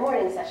a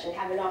morning session,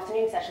 have an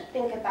afternoon session,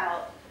 think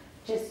about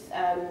just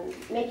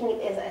making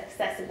it as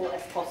accessible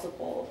as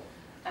possible,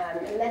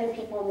 and letting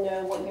people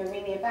know what you're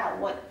really about,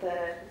 what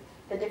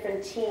the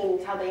different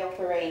teams, how they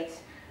operate.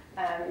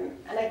 And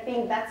I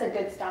think that's a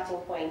good starting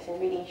point in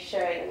really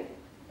showing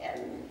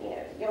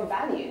your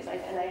values.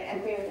 And I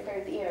agree with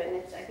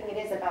Euan, I think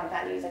it is about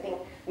values. I think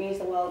we use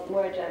the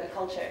word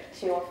culture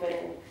too often,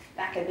 and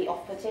that can be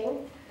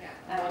off-putting.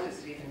 Yeah, what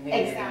does it even mean?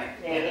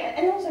 Exactly. Anyway? Yeah.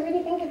 And also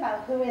really think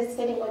about who is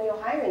sitting on your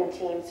hiring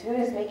teams, who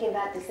is making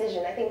that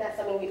decision. I think that's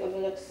something we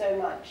overlook so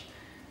much.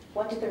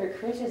 What do the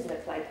recruiters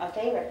look like? Are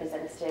they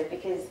representative?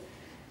 Because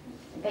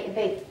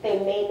they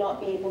may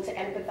not be able to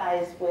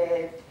empathize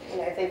with,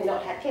 if they've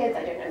not had kids,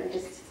 I don't know, I'm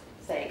just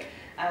saying.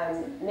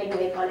 Maybe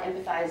they can't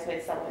empathize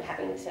with someone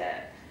having to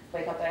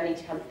wake up early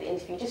to come to the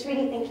interview. Just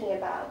really thinking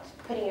about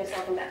putting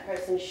yourself in that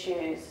person's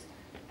shoes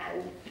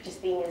and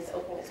just being as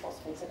open as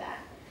possible to that.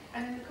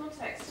 And in the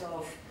context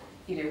of,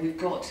 we've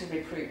got to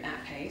recruit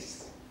at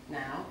pace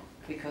now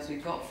because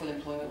we've got full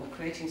employment, we're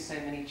creating so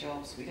many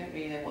jobs, we don't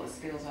really know what the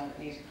skills are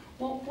needed.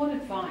 What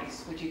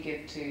advice would you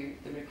give to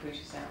the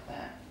recruiters out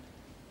there?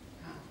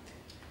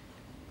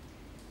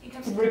 in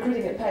terms of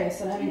recruiting at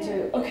pace and having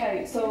to,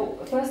 okay, so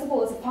first of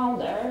all, as a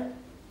founder,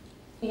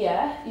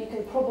 yeah, you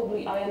can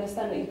probably, I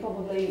understand that you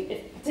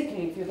probably,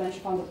 particularly if you're a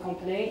venture-funded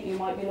company, you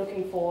might be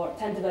looking for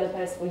 10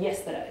 developers for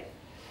yesterday.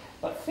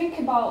 But think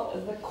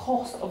about the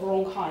cost of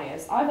wrong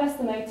hires. I've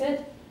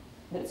estimated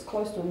that it's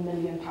close to £1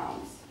 million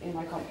in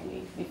my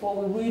company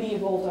before we really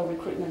evolved our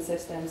recruitment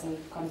systems, and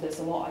kind of there's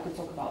a lot I could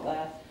talk about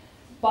there.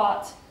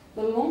 But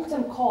the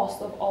long-term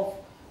cost of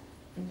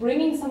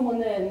bringing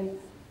someone in,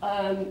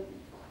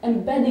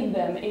 embedding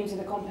them into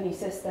the company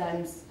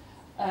systems,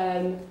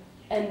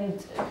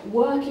 and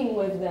working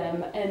with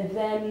them, and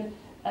then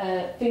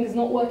things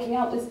not working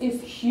out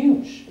is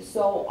huge.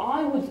 So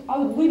I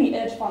would really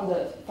urge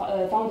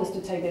founders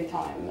to take their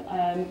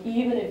time,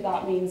 even if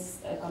that means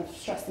kind of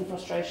stress and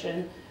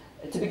frustration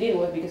to begin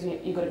with, because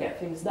you've got to get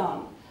things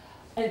done,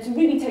 and to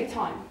really take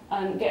time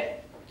and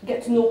get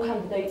to know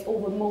candidates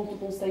over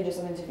multiple stages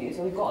of interview.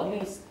 So we've got at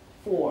least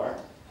 4,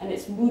 and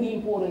it's really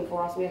important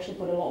for us. We actually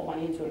put a lot of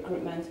money into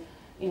recruitment.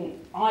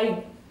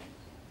 I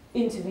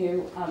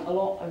interview a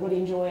lot. I really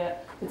enjoy it,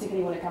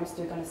 particularly when it comes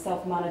to kind of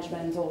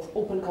self-management or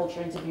open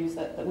culture interviews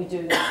that we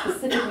do, that are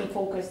specifically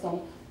focused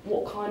on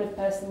what kind of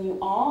person you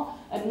are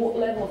and what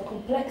level of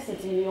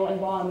complexity in your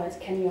environment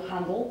can you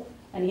handle.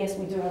 And yes,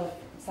 we do have a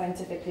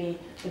scientifically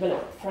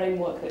developed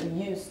framework that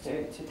we use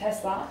to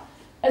test that,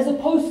 as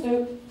opposed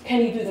to,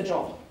 can you do the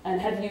job?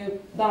 And have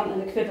you done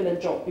an equivalent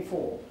job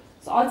before?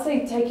 So I'd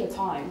say take your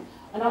time.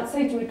 And I'd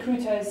say to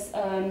recruiters,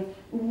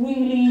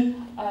 really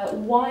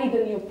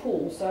widen your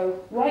pool. So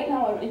right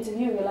now I'm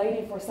interviewing a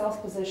lady for a sales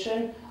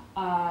position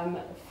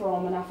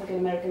from an African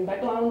American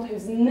background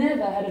who's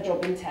never had a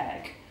job in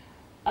tech.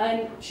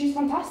 And she's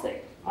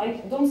fantastic.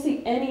 I don't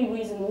see any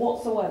reason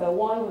whatsoever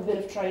why, with a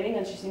bit of training,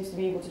 and she seems to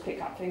be able to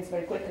pick up things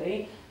very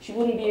quickly, she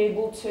wouldn't be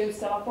able to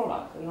sell our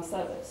product and our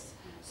service.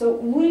 So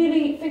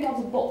really think out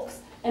of the box.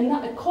 And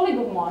that, a colleague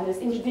of mine is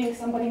interviewing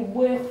somebody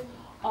with,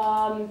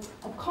 I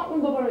can't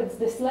remember whether it's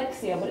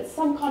dyslexia, but it's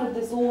some kind of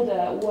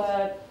disorder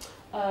where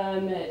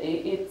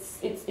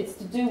it's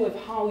to do with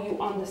how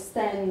you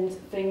understand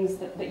things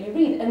that you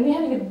read. And we're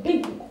having a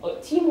big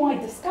team-wide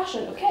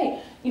discussion.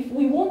 Okay, if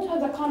we want to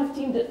have a kind of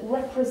team that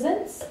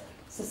represents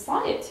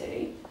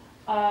society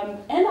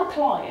and our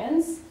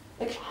clients,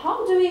 like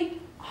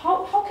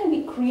how can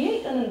we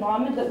create an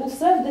environment that will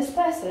serve this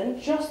person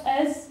just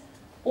as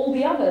all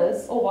the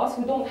others of us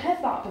who don't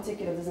have that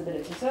particular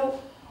disability? So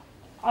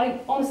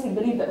I honestly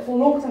believe that for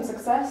long-term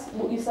success,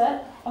 what you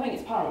said, I think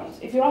it's paramount.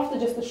 If you're after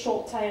just a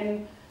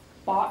short-term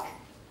buck,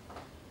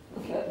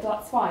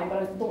 that's fine,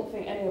 but I don't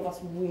think any of us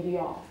really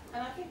are.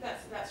 And I think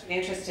that's really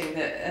interesting,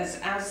 that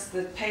as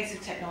the pace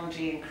of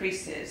technology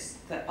increases,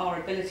 that our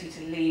ability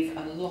to leave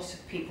a lot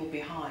of people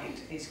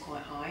behind is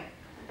quite high.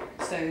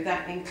 So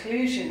that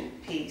inclusion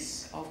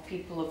piece of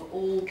people of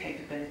all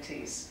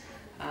capabilities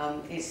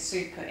is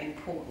super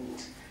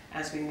important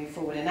as we move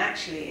forward. And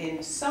actually in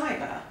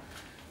cyber,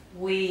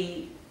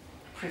 we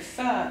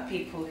prefer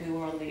people who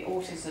are on the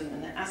autism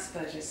and the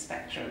Asperger's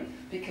spectrum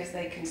because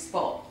they can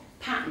spot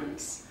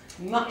patterns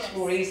much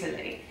more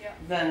easily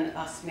than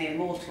us mere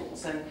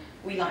mortals. And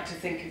we like to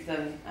think of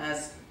them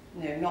as,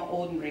 you know, not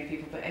ordinary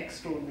people but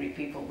extraordinary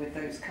people with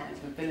those kinds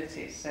of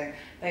abilities. So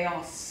they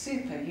are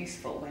super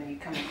useful when you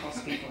come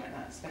across people like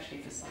that, especially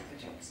for cyber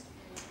jobs.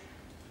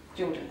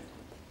 Jordan,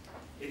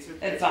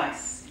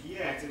 advice.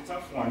 Yeah, it's a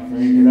tough one for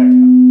me because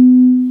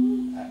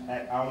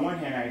on one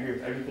hand, I agree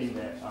with everything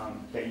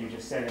that you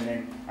just said, and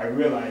then I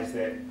realize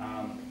that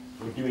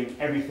we're doing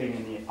everything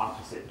in the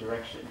opposite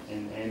direction.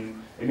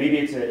 And maybe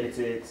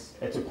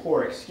it's a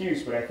poor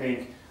excuse, but I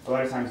think a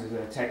lot of times as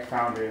a tech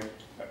founder,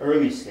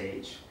 early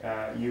stage,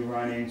 you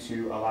run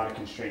into a lot of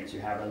constraints. You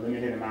have a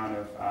limited amount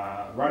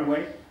of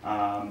runway,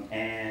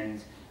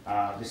 and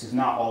this is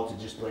not all to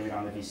just blame it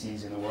on the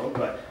VCs in the world,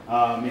 but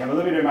you have a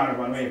limited amount of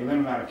runway, you have a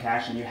limited amount of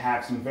cash, and you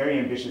have some very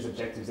ambitious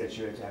objectives that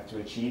you have to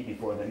achieve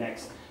before the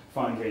next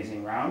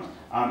fundraising round,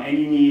 and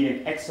you need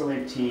an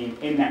excellent team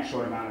in that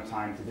short amount of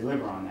time to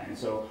deliver on that. And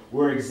so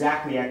we're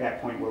exactly at that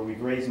point where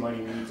we've raised money.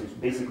 We need to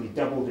basically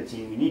double the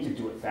team. We need to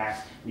do it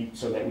fast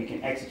so that we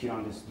can execute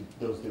on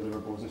those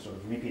deliverables and sort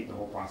of repeat the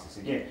whole process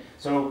again.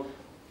 So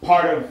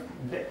part of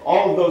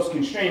all of those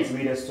constraints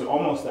lead us to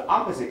almost the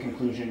opposite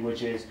conclusion,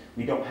 which is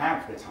we don't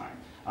have the time.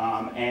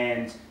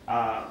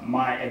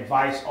 My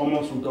advice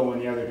almost would go in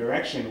the other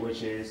direction,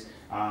 which is,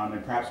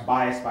 and perhaps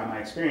biased by my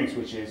experience,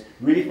 which is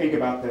really think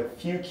about the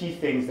few key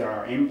things that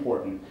are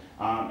important.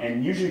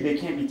 And usually they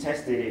can't be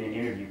tested in an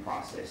interview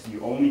process. You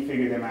only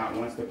figure them out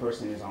once the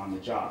person is on the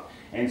job.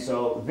 And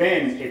so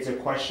then it's a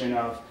question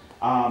of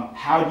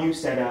how do you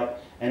set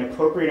up an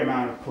appropriate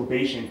amount of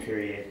probation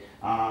period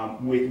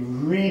with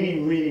really,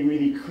 really,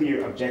 really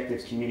clear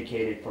objectives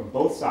communicated from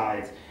both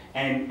sides,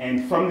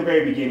 and from the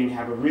very beginning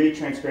have a really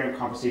transparent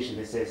conversation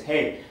that says,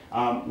 hey,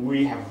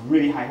 we have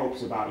really high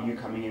hopes about you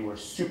coming in, we're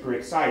super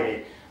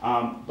excited,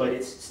 but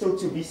it's still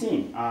to be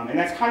seen. And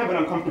that's kind of an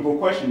uncomfortable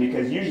question,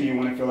 because usually you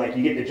want to feel like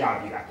you get the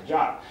job, you got the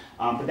job.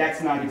 But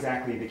that's not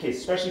exactly the case,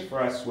 especially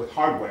for us with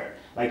hardware.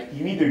 Like,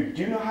 you either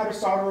do know how to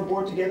solder a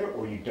board together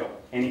or you don't.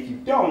 And if you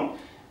don't,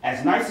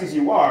 as nice as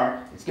you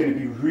are, it's going to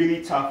be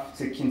really tough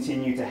to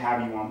continue to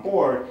have you on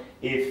board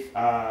if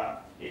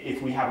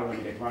we have a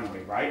limited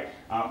runway, right?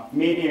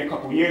 Maybe in a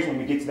couple years when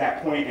we get to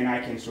that point and I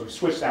can sort of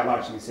switch that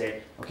logic and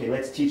say, okay,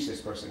 let's teach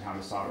this person how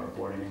to solder a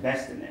board and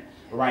invest in them.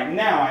 But right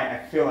now,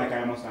 I feel like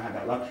I almost don't have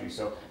that luxury.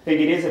 So I think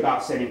it is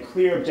about setting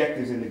clear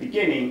objectives in the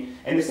beginning,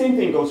 and the same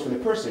thing goes for the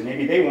person.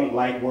 Maybe they won't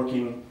like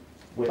working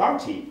with our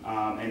team,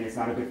 and it's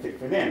not a good fit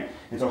for them.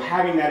 And so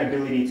having that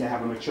ability to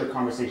have a mature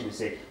conversation to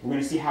say, we're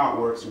going to see how it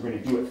works, we're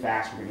going to do it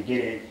fast, we're going to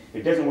get in. If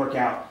it doesn't work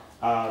out,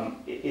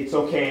 it's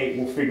okay,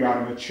 we'll figure out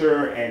a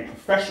mature and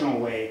professional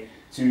way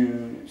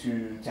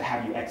to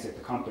have you exit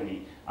the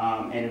company,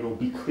 and it'll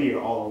be clear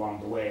all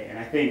along the way. And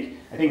I think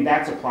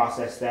that's a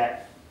process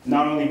that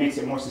not only makes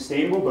it more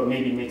sustainable, but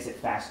maybe makes it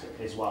faster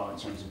as well in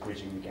terms of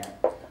bridging the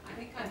gap. I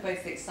think I'm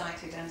both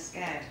excited and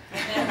scared.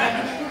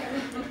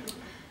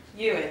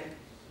 Euan?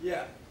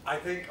 Yeah, I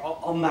think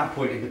on that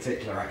point in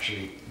particular,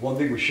 actually, one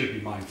thing we should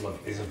be mindful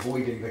of is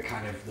avoiding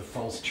the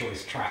false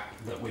choice trap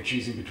that we're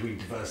choosing between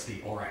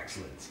diversity or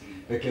excellence.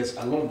 Because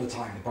a lot of the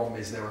time, the problem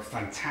is there are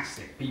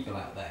fantastic people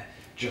out there,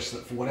 just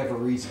that for whatever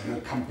reason, your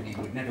company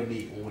would never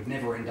meet or would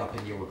never end up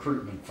in your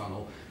recruitment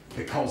funnel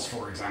because,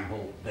 for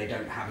example, they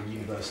don't have a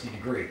university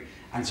degree.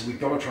 And so we've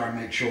got to try and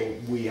make sure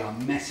we are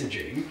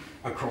messaging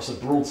across a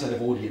broad set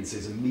of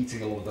audiences and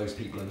meeting a lot of those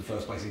people in the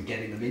first place and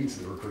getting them into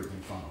the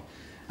recruitment funnel.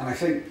 And I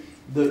think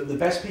the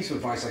best piece of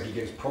advice I could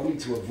give is probably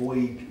to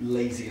avoid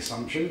lazy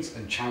assumptions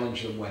and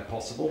challenge them where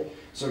possible.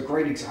 So a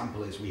great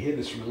example is, we hear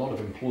this from a lot of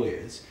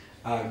employers,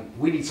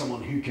 we need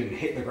someone who can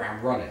hit the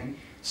ground running,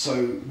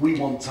 so we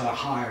want to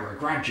hire a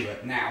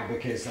graduate now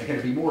because they're going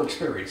to be more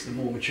experienced and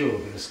more mature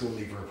than a school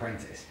leaver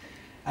apprentice.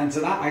 And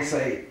to that I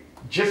say,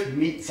 just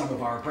meet some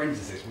of our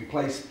apprentices. We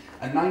placed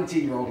a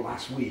 19-year-old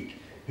last week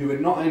who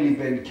had not only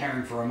been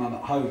caring for her mum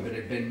at home, but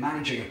had been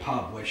managing a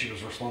pub where she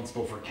was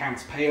responsible for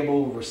accounts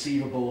payable,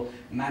 receivable,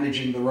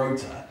 managing the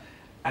rota,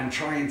 and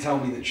try and tell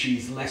me that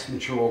she's less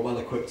mature or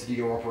well-equipped to do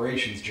your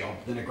operations job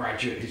than a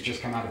graduate who's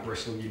just come out of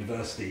Bristol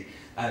University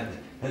and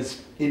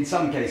has, in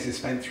some cases,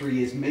 spent 3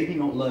 years maybe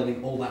not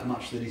learning all that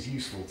much that is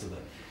useful to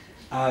them.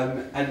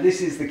 And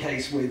this is the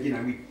case with,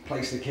 we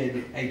placed a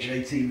kid age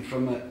 18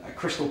 from a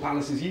Crystal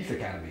Palace's youth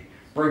academy.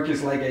 Broke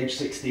his leg age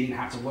 16,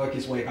 had to work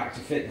his way back to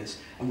fitness,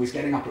 and was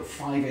getting up at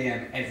 5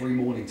 a.m. every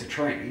morning to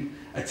train.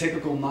 A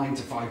typical 9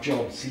 to 5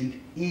 job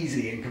seemed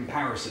easy in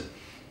comparison.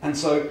 And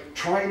so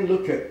try and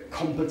look at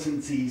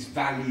competencies,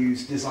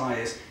 values,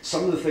 desires,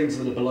 some of the things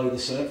that are below the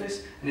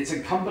surface, and it's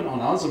incumbent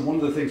on us, and one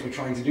of the things we're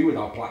trying to do with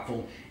our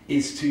platform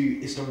is to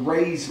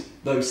raise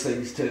those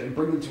things to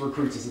bring them to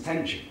recruiters'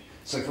 attention.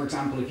 So for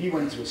example, if you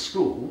went to a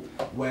school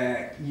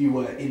where you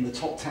were in the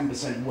top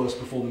 10% worst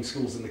performing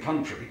schools in the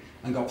country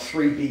and got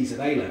 3 Bs at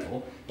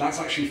A-level, that's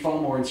actually far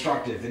more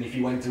instructive than if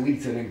you went to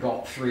Eton and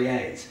got 3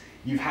 As.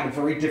 You've had a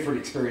very different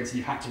experience and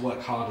you've had to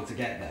work harder to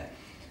get there.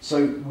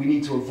 So we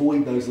need to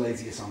avoid those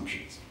lazy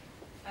assumptions.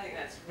 I think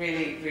that's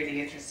really, really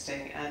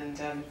interesting,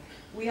 and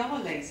we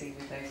are lazy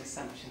with those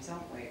assumptions,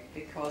 aren't we?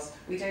 Because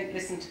we don't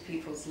listen to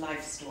people's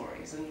life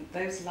stories, and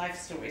those life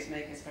stories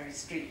make us very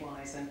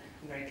streetwise and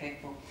very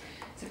capable.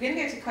 So we're going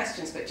to go to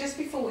questions, but just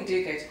before we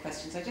do go to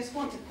questions, I just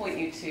want to point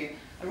you to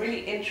a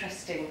really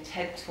interesting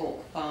TED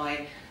Talk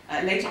by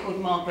a lady called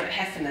Margaret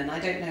Heffernan. I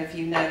don't know if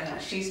you know her,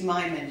 she's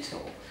my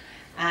mentor.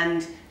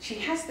 And she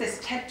has this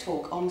TED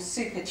Talk on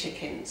super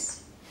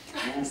chickens.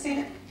 Have you seen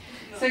it?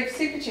 No. So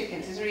super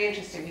chickens is really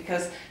interesting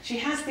because she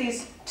has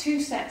these 2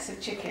 sets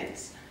of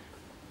chickens.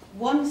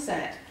 One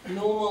set,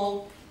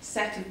 normal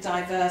set of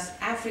diverse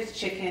average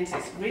chickens.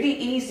 It's really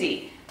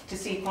easy to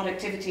see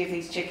productivity of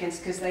these chickens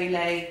because they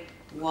lay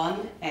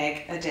 1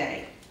 egg a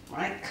day,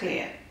 right?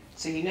 Clear.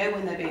 So you know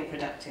when they're being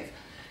productive.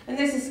 And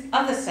there's this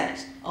other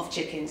set of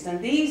chickens,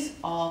 and these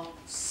are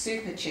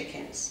super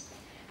chickens.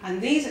 And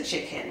these are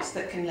chickens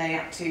that can lay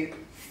up to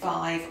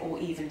 5 or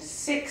even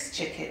 6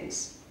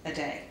 chickens a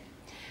day.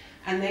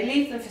 And they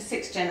leave them for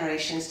 6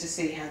 generations to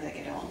see how they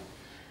get on.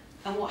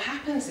 And what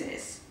happens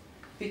is,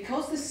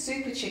 because the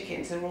super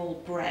chickens are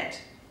all bred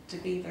to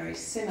be very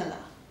similar,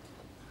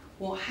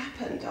 what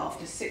happened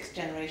after 6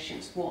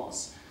 generations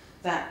was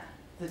that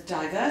the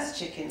diverse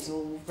chickens were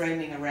all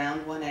roaming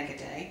around 1 egg a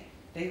day.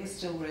 They were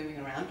still roaming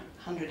around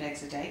 100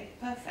 eggs a day.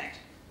 Perfect.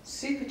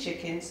 Super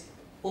chickens,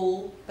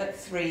 all but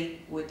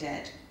 3 were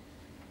dead.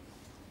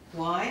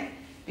 Why?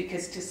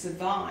 Because to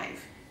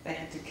survive, they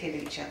had to kill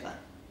each other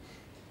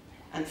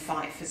and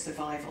fight for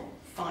survival,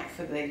 fight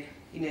for the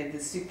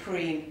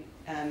supreme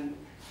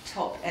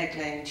top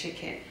egg-laying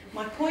chicken.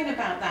 My point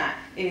about that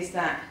is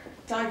that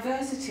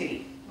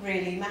diversity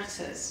really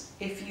matters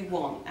if you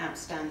want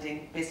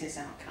outstanding business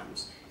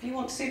outcomes. If you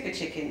want super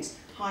chickens,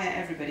 hire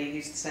everybody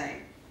who's the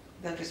same.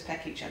 They'll just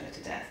peck each other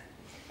to death.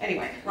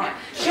 Anyway, right,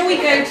 should we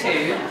go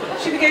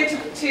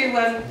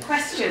to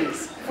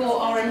questions for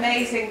our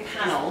amazing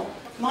panel?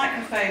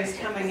 Microphones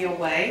coming your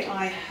way,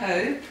 I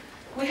hope.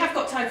 We have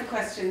got time for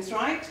questions,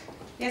 right?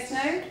 Yes,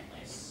 no?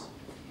 Yes.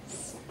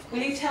 Will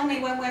you tell me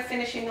when we're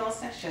finishing our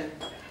session?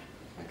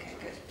 Okay,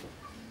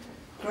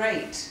 good.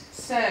 Great.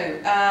 So,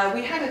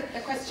 we had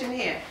a question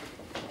here.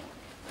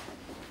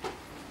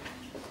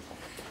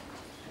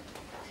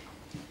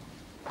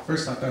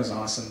 First off, that was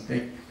awesome.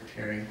 Thank you for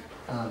sharing.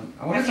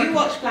 Have you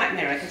watched Black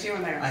Mirror? Because you're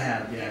American. I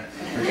have, yeah,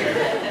 for sure.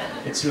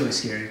 It's really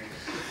scary.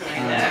 I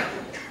know.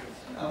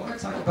 I want to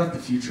talk about the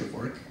future of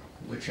work,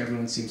 which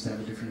everyone seems to have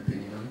a different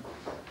opinion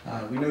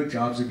on. We know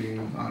jobs are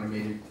being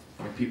automated,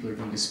 people are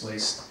being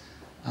displaced,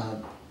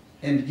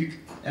 and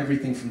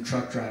everything from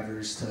truck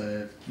drivers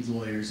to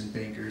lawyers and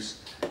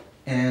bankers.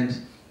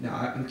 And now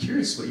I'm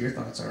curious what your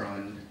thoughts are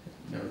on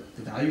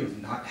the value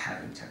of not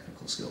having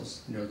technical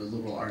skills, the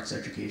liberal arts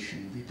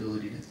education, the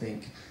ability to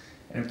think.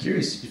 And I'm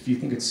curious if you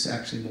think it's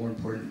actually more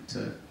important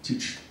to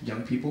teach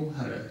young people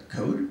how to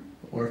code,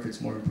 or if it's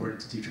more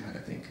important to teach them how to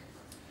think.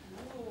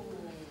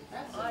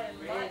 That's a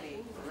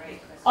really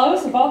great question. I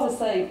was about to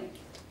say,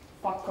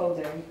 fuck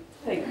coding,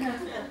 think.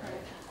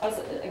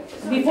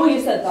 Before you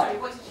said that. Sorry,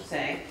 what did you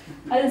say?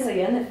 I didn't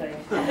say anything.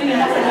 I think you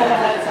must have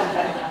overheard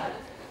something.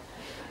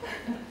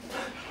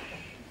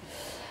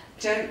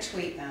 Don't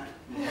tweet that.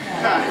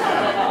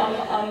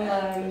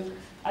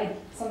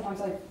 Sometimes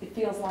it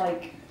feels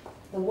like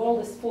the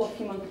world is full of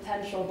human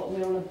potential, but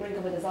we're on the brink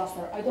of a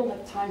disaster. I don't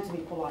have time to be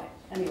polite.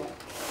 Anyway.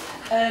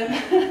 And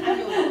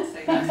you're not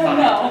saying that.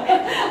 No,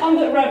 I'm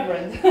the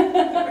reverend.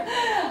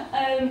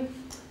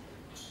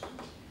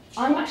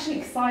 I'm actually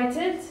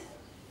excited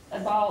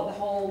about the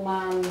whole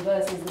man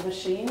versus the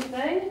machine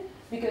thing,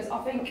 because I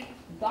think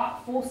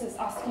that forces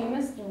us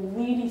humans to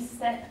really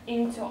step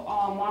into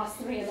our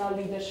mastery and our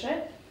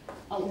leadership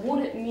and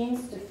what it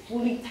means to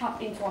fully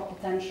tap into our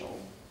potential.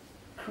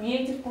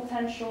 Creative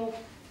potential,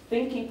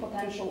 thinking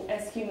potential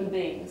as human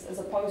beings, as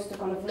opposed to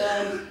kind of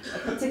learn a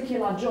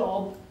particular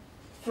job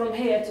from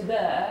here to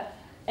there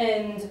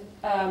and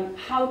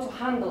how to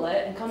handle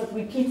it and kind of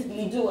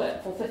repeatedly do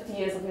it for 50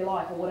 years of your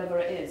life or whatever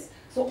it is.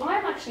 So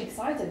I'm actually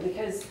excited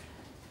because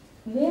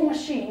more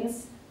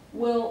machines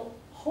will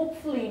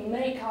hopefully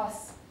make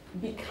us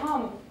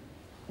become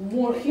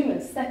more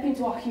human, step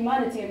into our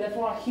humanity and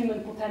therefore our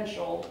human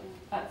potential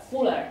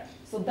fuller.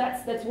 So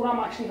that's what I'm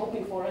actually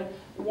hoping for. And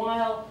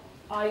while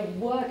I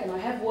work and I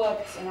have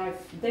worked and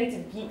I've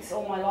dated geeks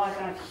all my life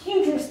and I have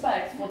huge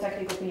respect for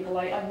technical people,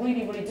 I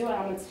really, really do, and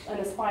I'm an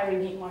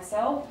aspiring geek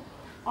myself,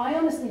 I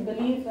honestly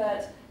believe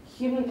that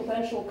human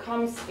potential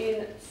comes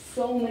in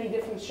so many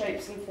different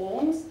shapes and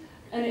forms,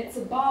 and it's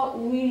about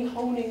really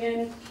honing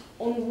in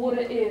on what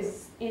it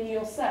is in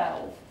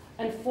yourself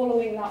and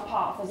following that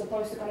path, as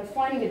opposed to kind of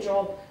finding a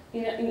job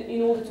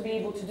in order to be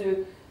able to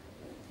do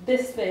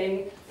this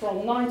thing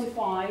from 9 to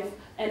 5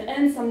 and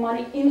earn some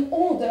money in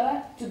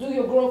order to do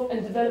your growth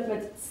and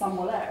development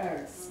somewhere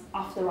else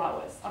after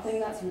hours. I think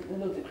that's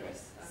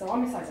ludicrous. So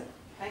I'm excited.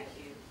 Thank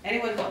you.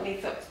 Anyone got any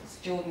thoughts?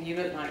 Jordan, you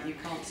look like you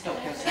can't stop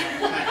yourself.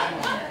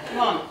 Come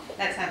on,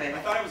 let's have it. I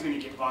thought I was going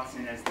to get boxed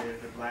in as the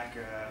black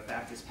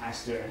Baptist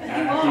pastor.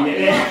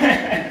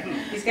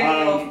 He's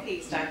getting you off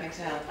piece, I can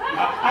tell.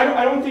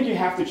 I don't think you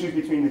have to choose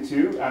between the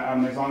two,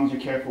 as long as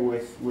you're careful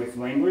with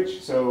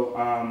language. So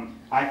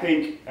I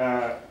think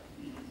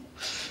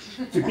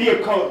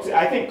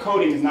I think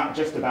coding is not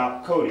just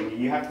about coding.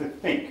 You have to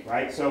think,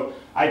 right? So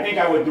I think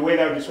the way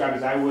that I would describe it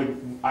is I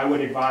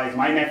would advise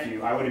my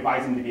nephew, I would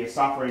advise him to be a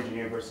software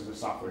engineer versus a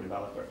software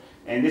developer.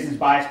 And this is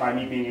biased by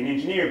me being an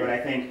engineer, but I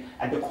think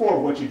at the core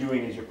of what you're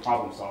doing is you're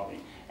problem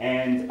solving.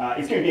 And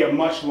it's going to be a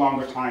much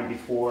longer time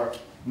before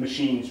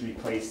machines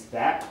replace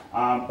that.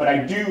 But I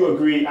do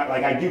agree,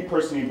 I do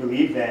personally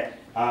believe that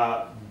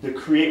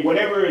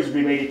whatever is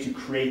related to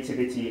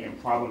creativity and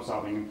problem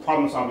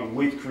solving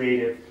with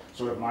creative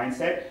sort of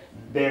mindset,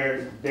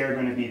 they're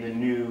going to be the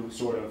new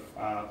sort of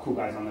cool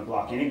guys on the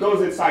block. And it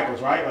goes in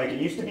cycles, right? Like it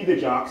used to be the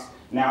jocks,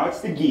 now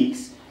it's the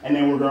geeks, and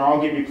then we're going to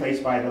all get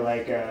replaced by the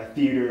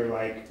theater,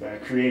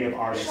 creative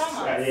artists.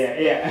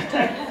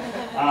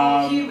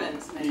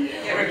 Humans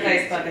get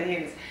replaced by the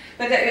humans.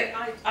 But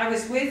I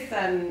was with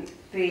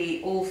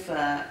the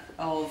author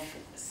of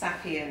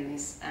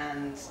Sapiens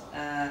and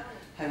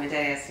Homo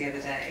Deus the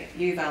other day,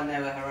 Yuval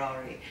Noah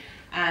Harari,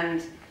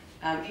 and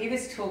he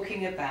was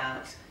talking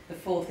about the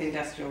fourth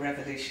industrial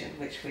revolution,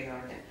 which we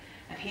are in.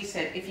 And he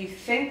said, if you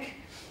think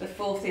the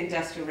fourth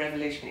industrial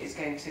revolution is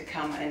going to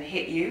come and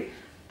hit you,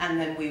 and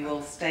then we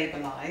will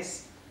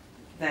stabilize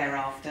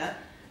thereafter,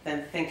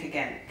 then think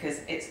again,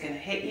 because it's going to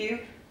hit you,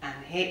 and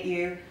hit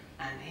you,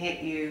 and hit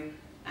you,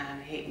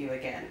 and hit you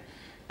again.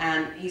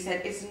 And he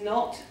said, it's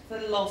not the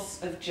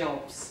loss of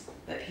jobs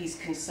that he's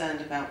concerned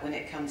about when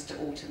it comes to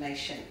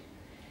automation.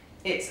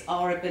 It's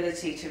our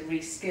ability to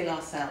reskill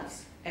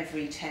ourselves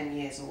every 10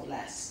 years or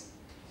less.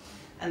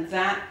 And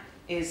that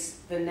is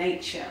the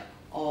nature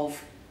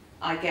of,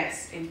 I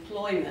guess,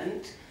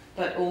 employment,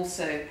 but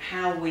also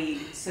how we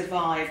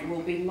survive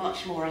will be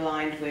much more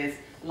aligned with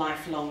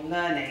lifelong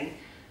learning,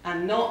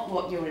 and not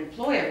what your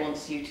employer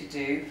wants you to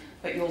do,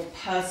 but your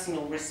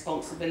personal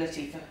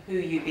responsibility for who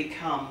you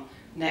become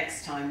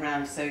next time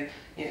round. So,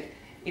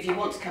 if you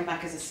want to come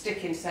back as a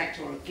stick insect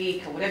or a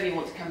geek or whatever you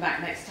want to come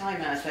back next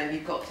time as, then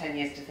you've got 10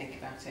 years to think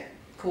about it,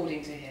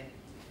 according to him.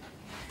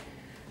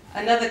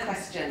 Another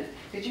question.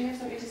 Did you have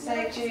something to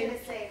say, I was June? going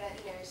to say that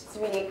it's just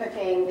really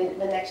equipping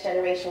the next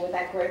generation with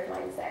that growth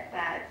mindset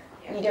that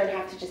You don't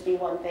have to just be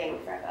one thing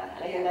forever,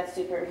 and I think that's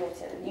super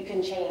important. You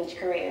can change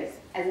careers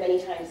as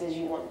many times as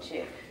you want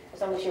to,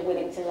 as long as you're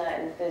willing to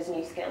learn those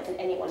new skills, and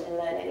anyone can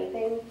learn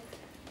anything.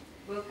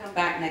 We'll come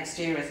back next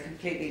year as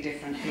completely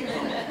different people.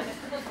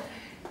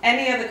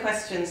 Any other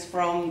questions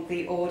from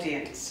the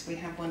audience? We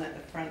have one at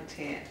the front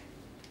here.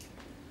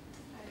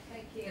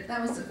 Thank you.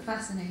 That was a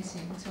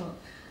fascinating talk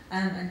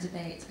and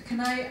debate. Can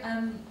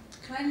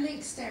I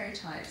link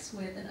stereotypes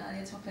with an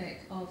earlier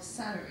topic of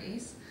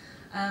salaries?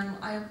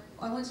 I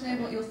want to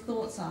know what your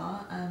thoughts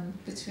are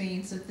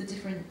between sort of the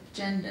different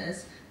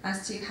genders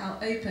as to how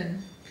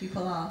open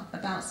people are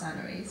about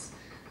salaries.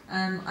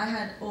 I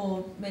had,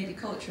 or maybe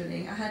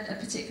culturally, I had a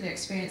particular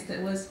experience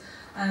that was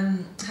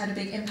had a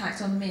big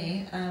impact on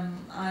me.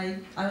 I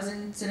was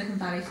in Silicon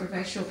Valley for a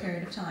very short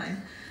period of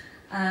time,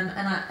 and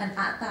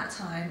at that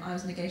time I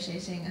was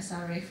negotiating a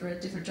salary for a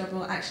different job,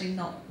 or actually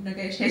not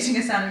negotiating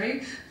a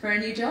salary for a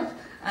new job.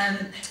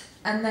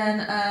 And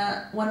then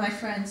one of my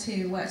friends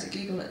who worked at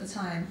Google at the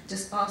time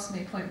just asked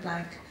me point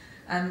blank,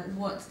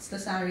 what's the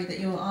salary that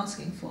you're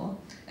asking for?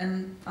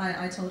 And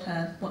I told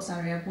her what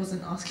salary I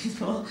wasn't asking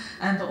for,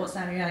 but what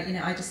salary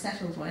I just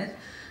settled with.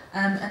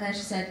 And then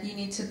she said, you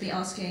need to be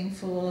asking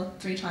for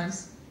 3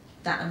 times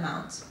that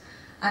amount.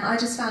 And I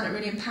just found it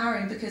really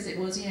empowering, because it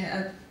was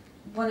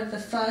one of the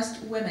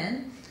first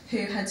women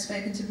who had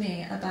spoken to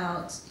me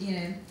about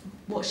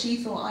what she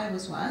thought I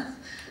was worth.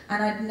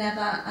 And I'd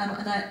never,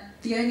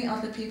 the only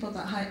other people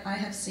that I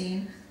have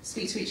seen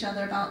speak to each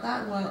other about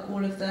that were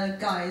all of the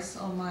guys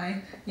on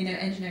my,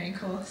 engineering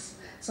course.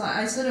 So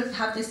I sort of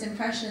have this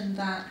impression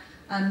that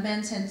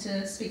men tend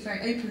to speak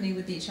very openly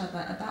with each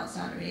other about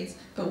salaries,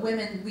 but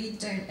women, we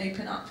don't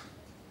open up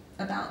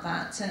about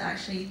that to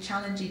actually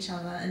challenge each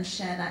other and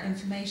share that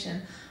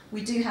information.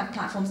 We do have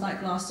platforms like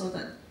Glassdoor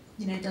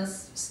that,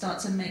 does start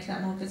to make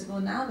that more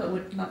visible now, but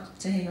would love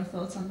to hear your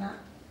thoughts on that.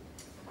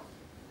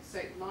 So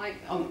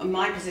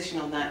my position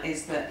on that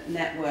is that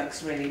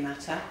networks really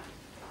matter.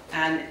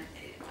 And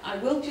I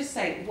will just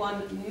say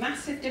one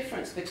massive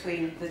difference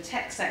between the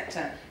tech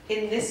sector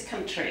in this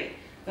country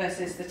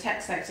versus the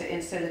tech sector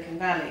in Silicon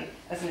Valley,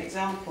 as an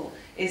example,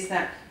 is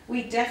that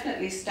we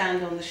definitely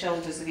stand on the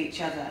shoulders of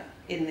each other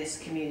in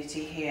this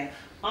community here.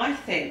 I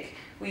think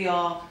we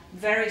are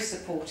very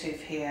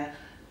supportive here,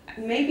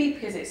 maybe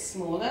because it's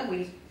smaller,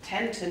 we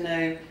tend to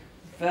know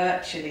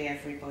virtually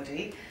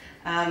everybody,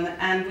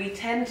 and we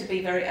tend to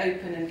be very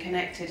open and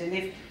connected, and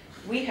if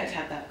we had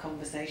had that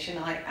conversation,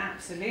 I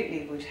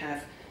absolutely would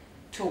have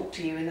talked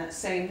to you in that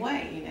same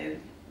way,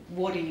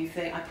 what do you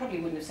think? I probably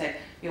wouldn't have said,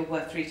 you're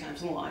worth 3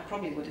 times more. I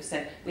probably would have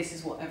said, this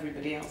is what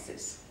everybody else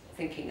is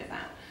thinking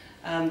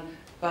about.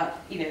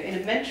 But, in a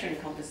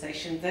mentoring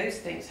conversation, those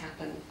things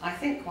happen, I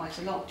think, quite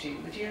a lot.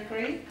 June, would you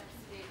agree?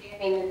 Absolutely. I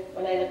mean,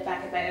 when I look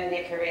back at my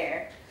earlier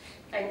career,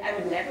 I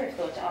would never have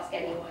thought to ask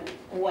anyone,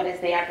 what is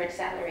the average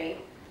salary?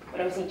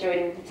 But obviously,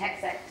 joining the tech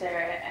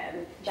sector,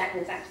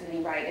 Jacqueline's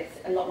absolutely right. It's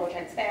a lot more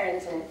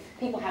transparent, and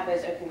people have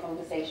those open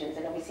conversations.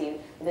 And obviously,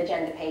 with the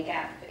gender pay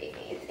gap,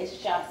 it's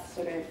just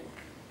sort of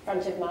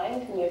front of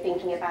mind, and you're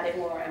thinking about it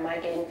more. Am I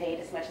getting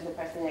paid as much as the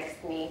person next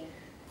to me?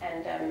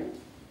 And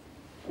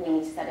we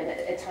need to set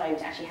a time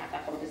to actually have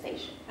that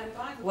conversation. And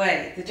by the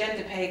way, the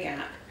gender pay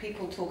gap,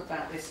 people talk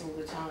about this all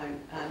the time.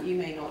 You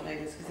may not know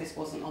this because this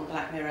wasn't on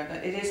Black Mirror,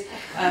 but it is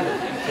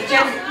the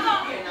gender,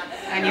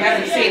 and you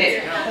haven't seen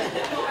it.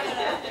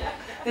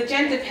 The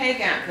gender pay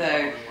gap,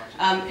 though,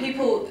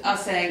 people are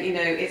saying,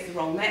 it's the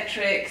wrong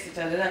metrics,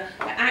 but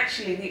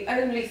actually the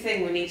only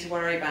thing we need to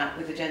worry about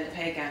with the gender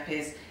pay gap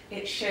is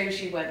it shows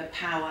you where the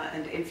power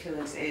and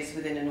influence is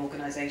within an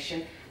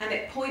organisation, and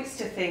it points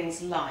to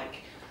things like,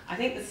 I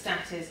think the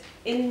stat is,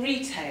 in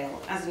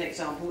retail, as an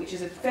example, which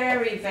is a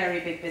very, very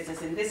big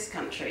business in this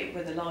country,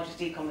 we're the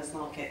largest e-commerce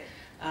market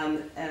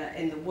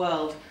in the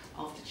world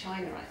after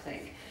China, I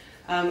think.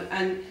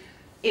 And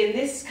in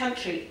this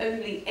country,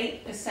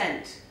 only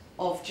 8%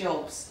 of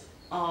jobs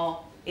are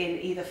in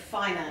either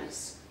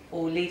finance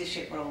or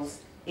leadership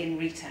roles in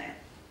retail.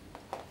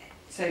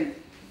 So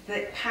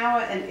the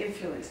power and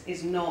influence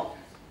is not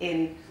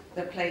in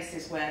the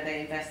places where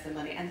they invest the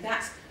money. And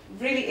that's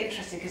really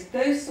interesting, because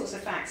those sorts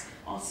of facts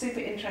are super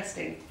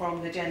interesting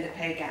from the gender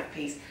pay gap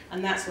piece,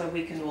 and that's where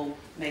we can all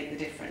make the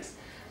difference.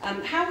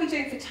 How are we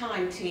doing for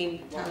time, team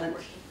talent?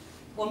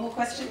 One more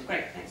question?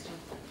 Great, thanks, John.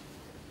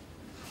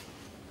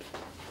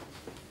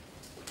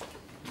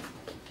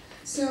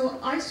 So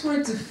I just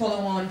wanted to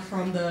follow on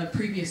from the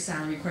previous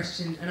salary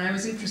question, and I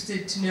was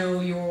interested to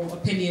know your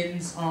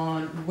opinions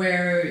on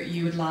where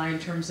you would lie in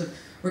terms of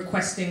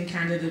requesting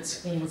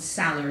candidates for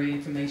salary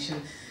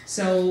information.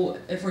 So,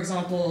 for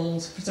example,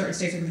 for certain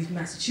states, I believe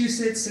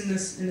Massachusetts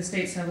in the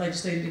states have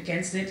legislated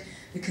against it,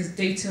 because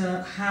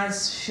data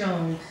has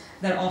shown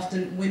that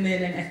often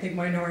women and ethnic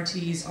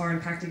minorities are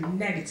impacted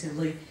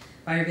negatively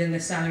by revealing their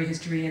salary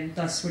history, and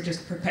thus we're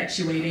just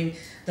perpetuating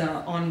the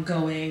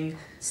ongoing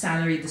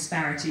salary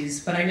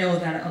disparities. But I know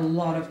that a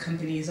lot of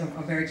companies are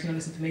very keen on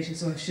this information,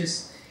 so I was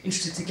just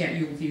interested to get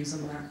your views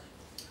on that.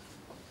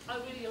 I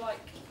really like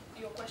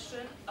your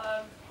question.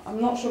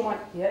 I'm not sure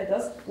it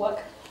does work.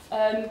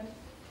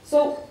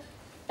 So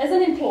as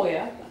an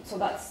employer, so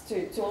that's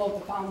to all of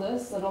the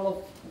founders and all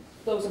of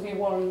those of you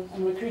who are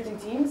on recruiting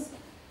teams,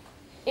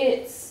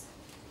 it's,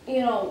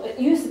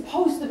 you're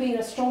supposed to be in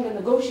a stronger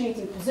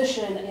negotiating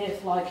position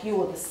if, like,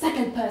 you are the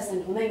second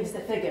person who names the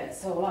figure.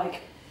 So,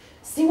 like,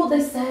 see what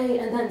they say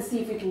and then see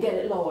if you can get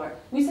it lower.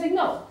 We say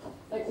no.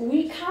 Like,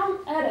 we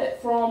come at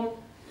it from,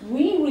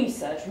 we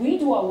research, we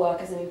do our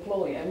work as an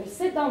employer, we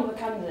sit down with a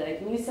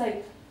candidate and we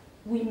say,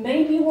 we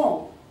may be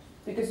wrong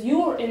because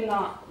you're in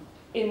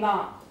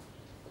that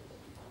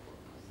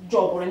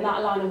job or in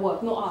that line of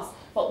work, not us.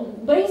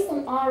 But based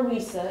on our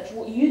research,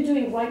 what you're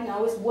doing right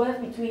now is worth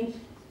between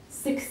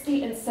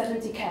 60 and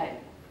 70K.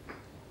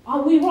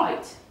 Are we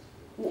right?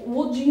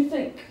 What do you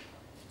think?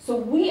 So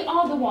we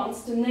are the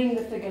ones to name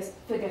the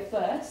figure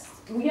first.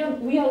 We are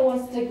the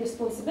ones to take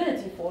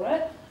responsibility for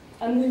it,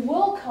 and we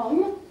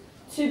welcome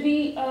to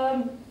be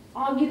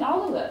argued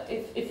out of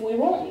it if we're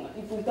wrong,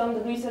 if we've done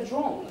the research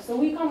wrong. So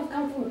we kind of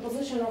come from a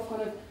position of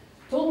kind of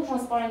total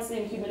transparency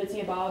and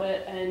humility about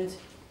it, and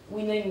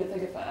we name the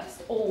figure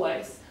first,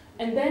 always.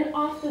 And then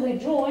after they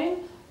join,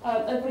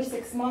 every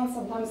 6 months,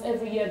 sometimes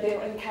every year,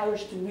 they're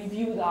encouraged to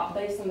review that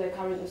based on their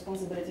current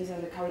responsibilities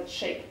and the current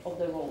shape of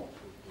their role.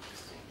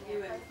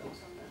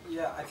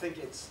 Yeah, I think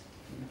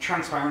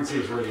transparency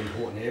is really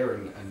important here,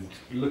 and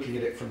looking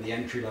at it from the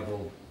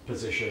entry-level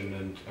position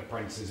and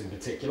apprentices in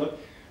particular.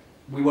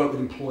 We work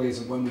with employers,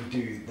 and when we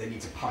do, they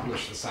need to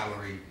publish the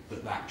salary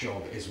that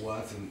job is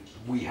worth, and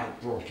we help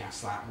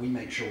broadcast that. We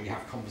make sure we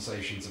have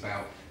conversations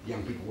about the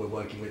young people we're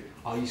working with.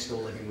 Are you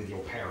still living with your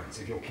parents?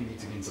 If you're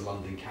commuting into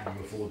London, can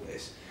you afford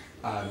this?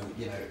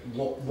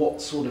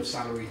 What sort of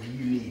salary do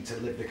you need to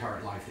live the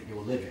current life that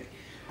you're living?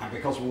 And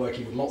because we're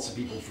working with lots of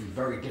people from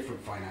very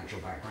different financial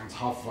backgrounds,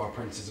 half of our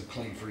apprentices have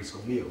claimed free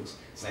school meals,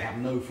 so they have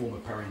no form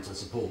of parental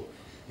support.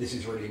 This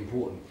is really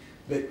important.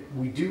 But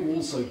we do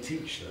also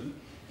teach them,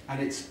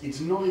 and it's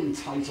not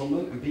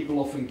entitlement, and people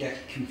often get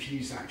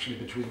confused actually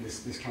between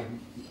this kind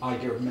of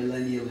idea of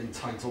millennial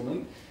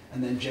entitlement,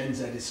 and then Gen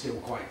Z is still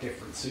quite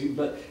different soon.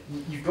 But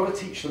you've got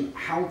to teach them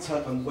how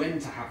to and when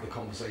to have the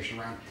conversation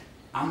around,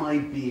 am I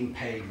being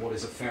paid what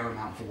is a fair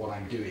amount for what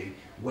I'm doing?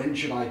 When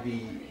should I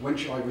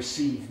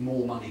receive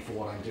more money for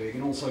what I'm doing?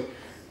 And also,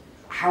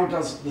 how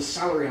does the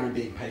salary I'm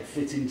being paid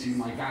fit into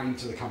my value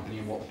to the company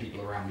and what the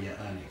people around me are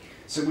earning?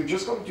 So we've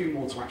just got to do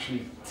more to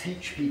actually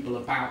teach people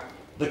about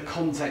the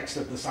context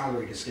of the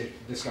salary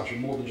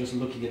discussion, more than just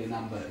looking at a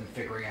number and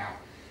figuring out,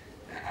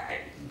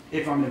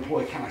 if I'm an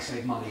employer, can I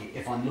save money?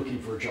 If I'm looking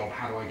for a job,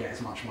 how do I get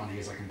as much money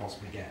as I can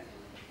possibly get?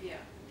 Yeah,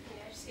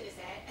 I was just going to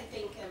say, I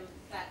think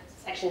that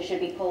section should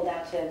be pulled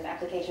out of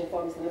application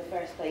forms in the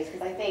first place,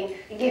 because I think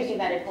it gives you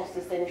that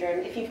imposter syndrome.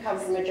 If you've come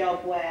from a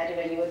job where, I don't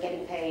know, you were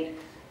getting paid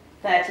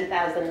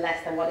 30,000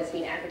 less than what has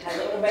been advertised,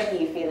 already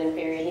you feel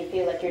inferior and you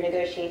feel like you're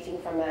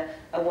negotiating from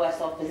a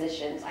worse off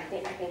position. So I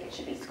think it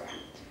should be scrapped.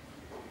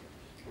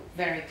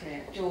 Very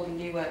clear. Jordan,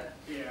 you were...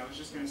 Yeah, I was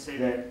just going to say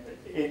that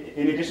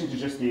in addition to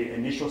just the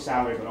initial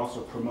salary, but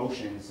also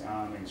promotions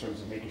in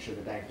terms of making sure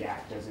that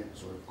gap doesn't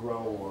sort of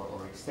grow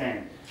or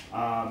extend.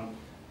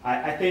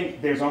 I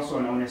think there's also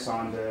an onus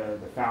on the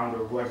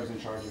founder or whoever's in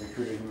charge of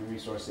recruiting human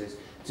resources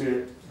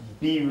to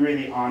be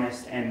really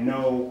honest and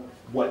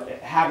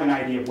have an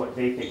idea of what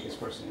they think this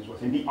person is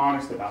worth, and be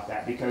honest about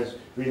that, because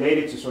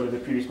related to sort of the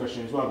previous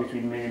question as well,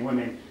 between men and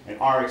women, in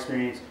our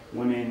experience,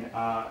 women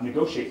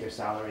negotiate their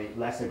salary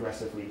less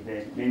aggressively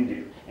than men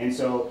do. And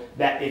so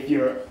that if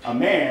you're a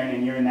man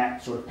and you're in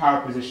that sort of power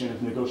position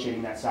of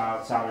negotiating that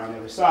salary on the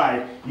other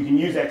side, you can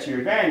use that to your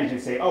advantage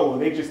and say, oh, well,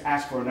 they just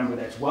asked for a number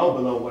that's well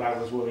below what I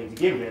was willing to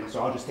give them,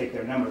 so I'll just take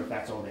their number if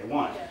that's all they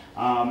want.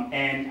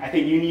 And I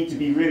think you need to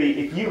be really,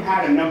 if you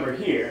had a number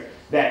here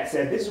that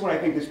said, this is what I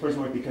think this person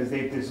worth because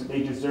they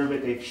deserve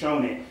it, they've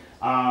shown it,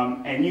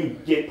 and you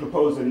get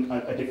proposed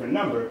a different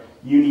number,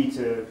 you need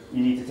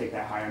to take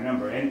that higher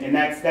number. And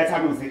that's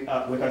happened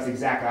with us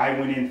exactly. I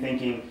went in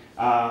thinking,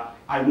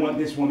 I want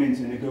this woman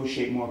to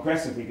negotiate more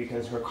aggressively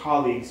because her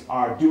colleagues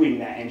are doing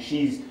that and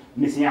she's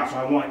missing out, so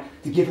I want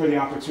to give her the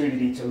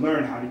opportunity to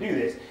learn how to do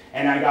this.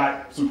 And I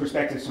got some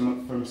perspectives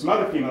from some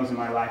other females in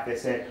my life that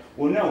said,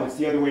 well, no, it's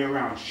the other way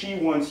around. She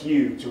wants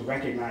you to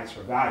recognize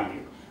her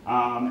value.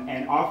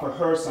 And offer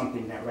her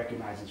something that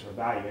recognizes her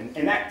value.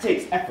 And that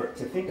takes effort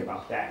to think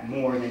about that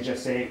more than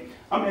just saying,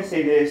 I'm going to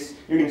say this,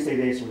 you're going to say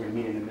this, we're going to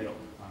meet in the middle.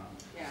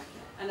 Yeah,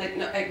 and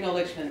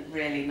acknowledgement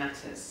really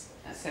matters.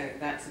 So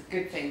that's a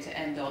good thing to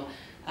end on.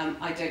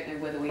 I don't know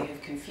whether we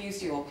have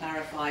confused you or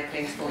clarified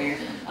things for you,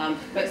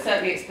 but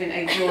certainly it's been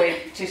a joy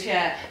to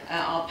share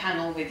our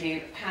panel with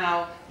you.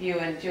 Pau,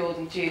 Euan,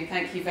 Jordan, June,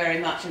 thank you very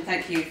much, and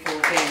thank you for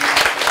being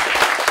here.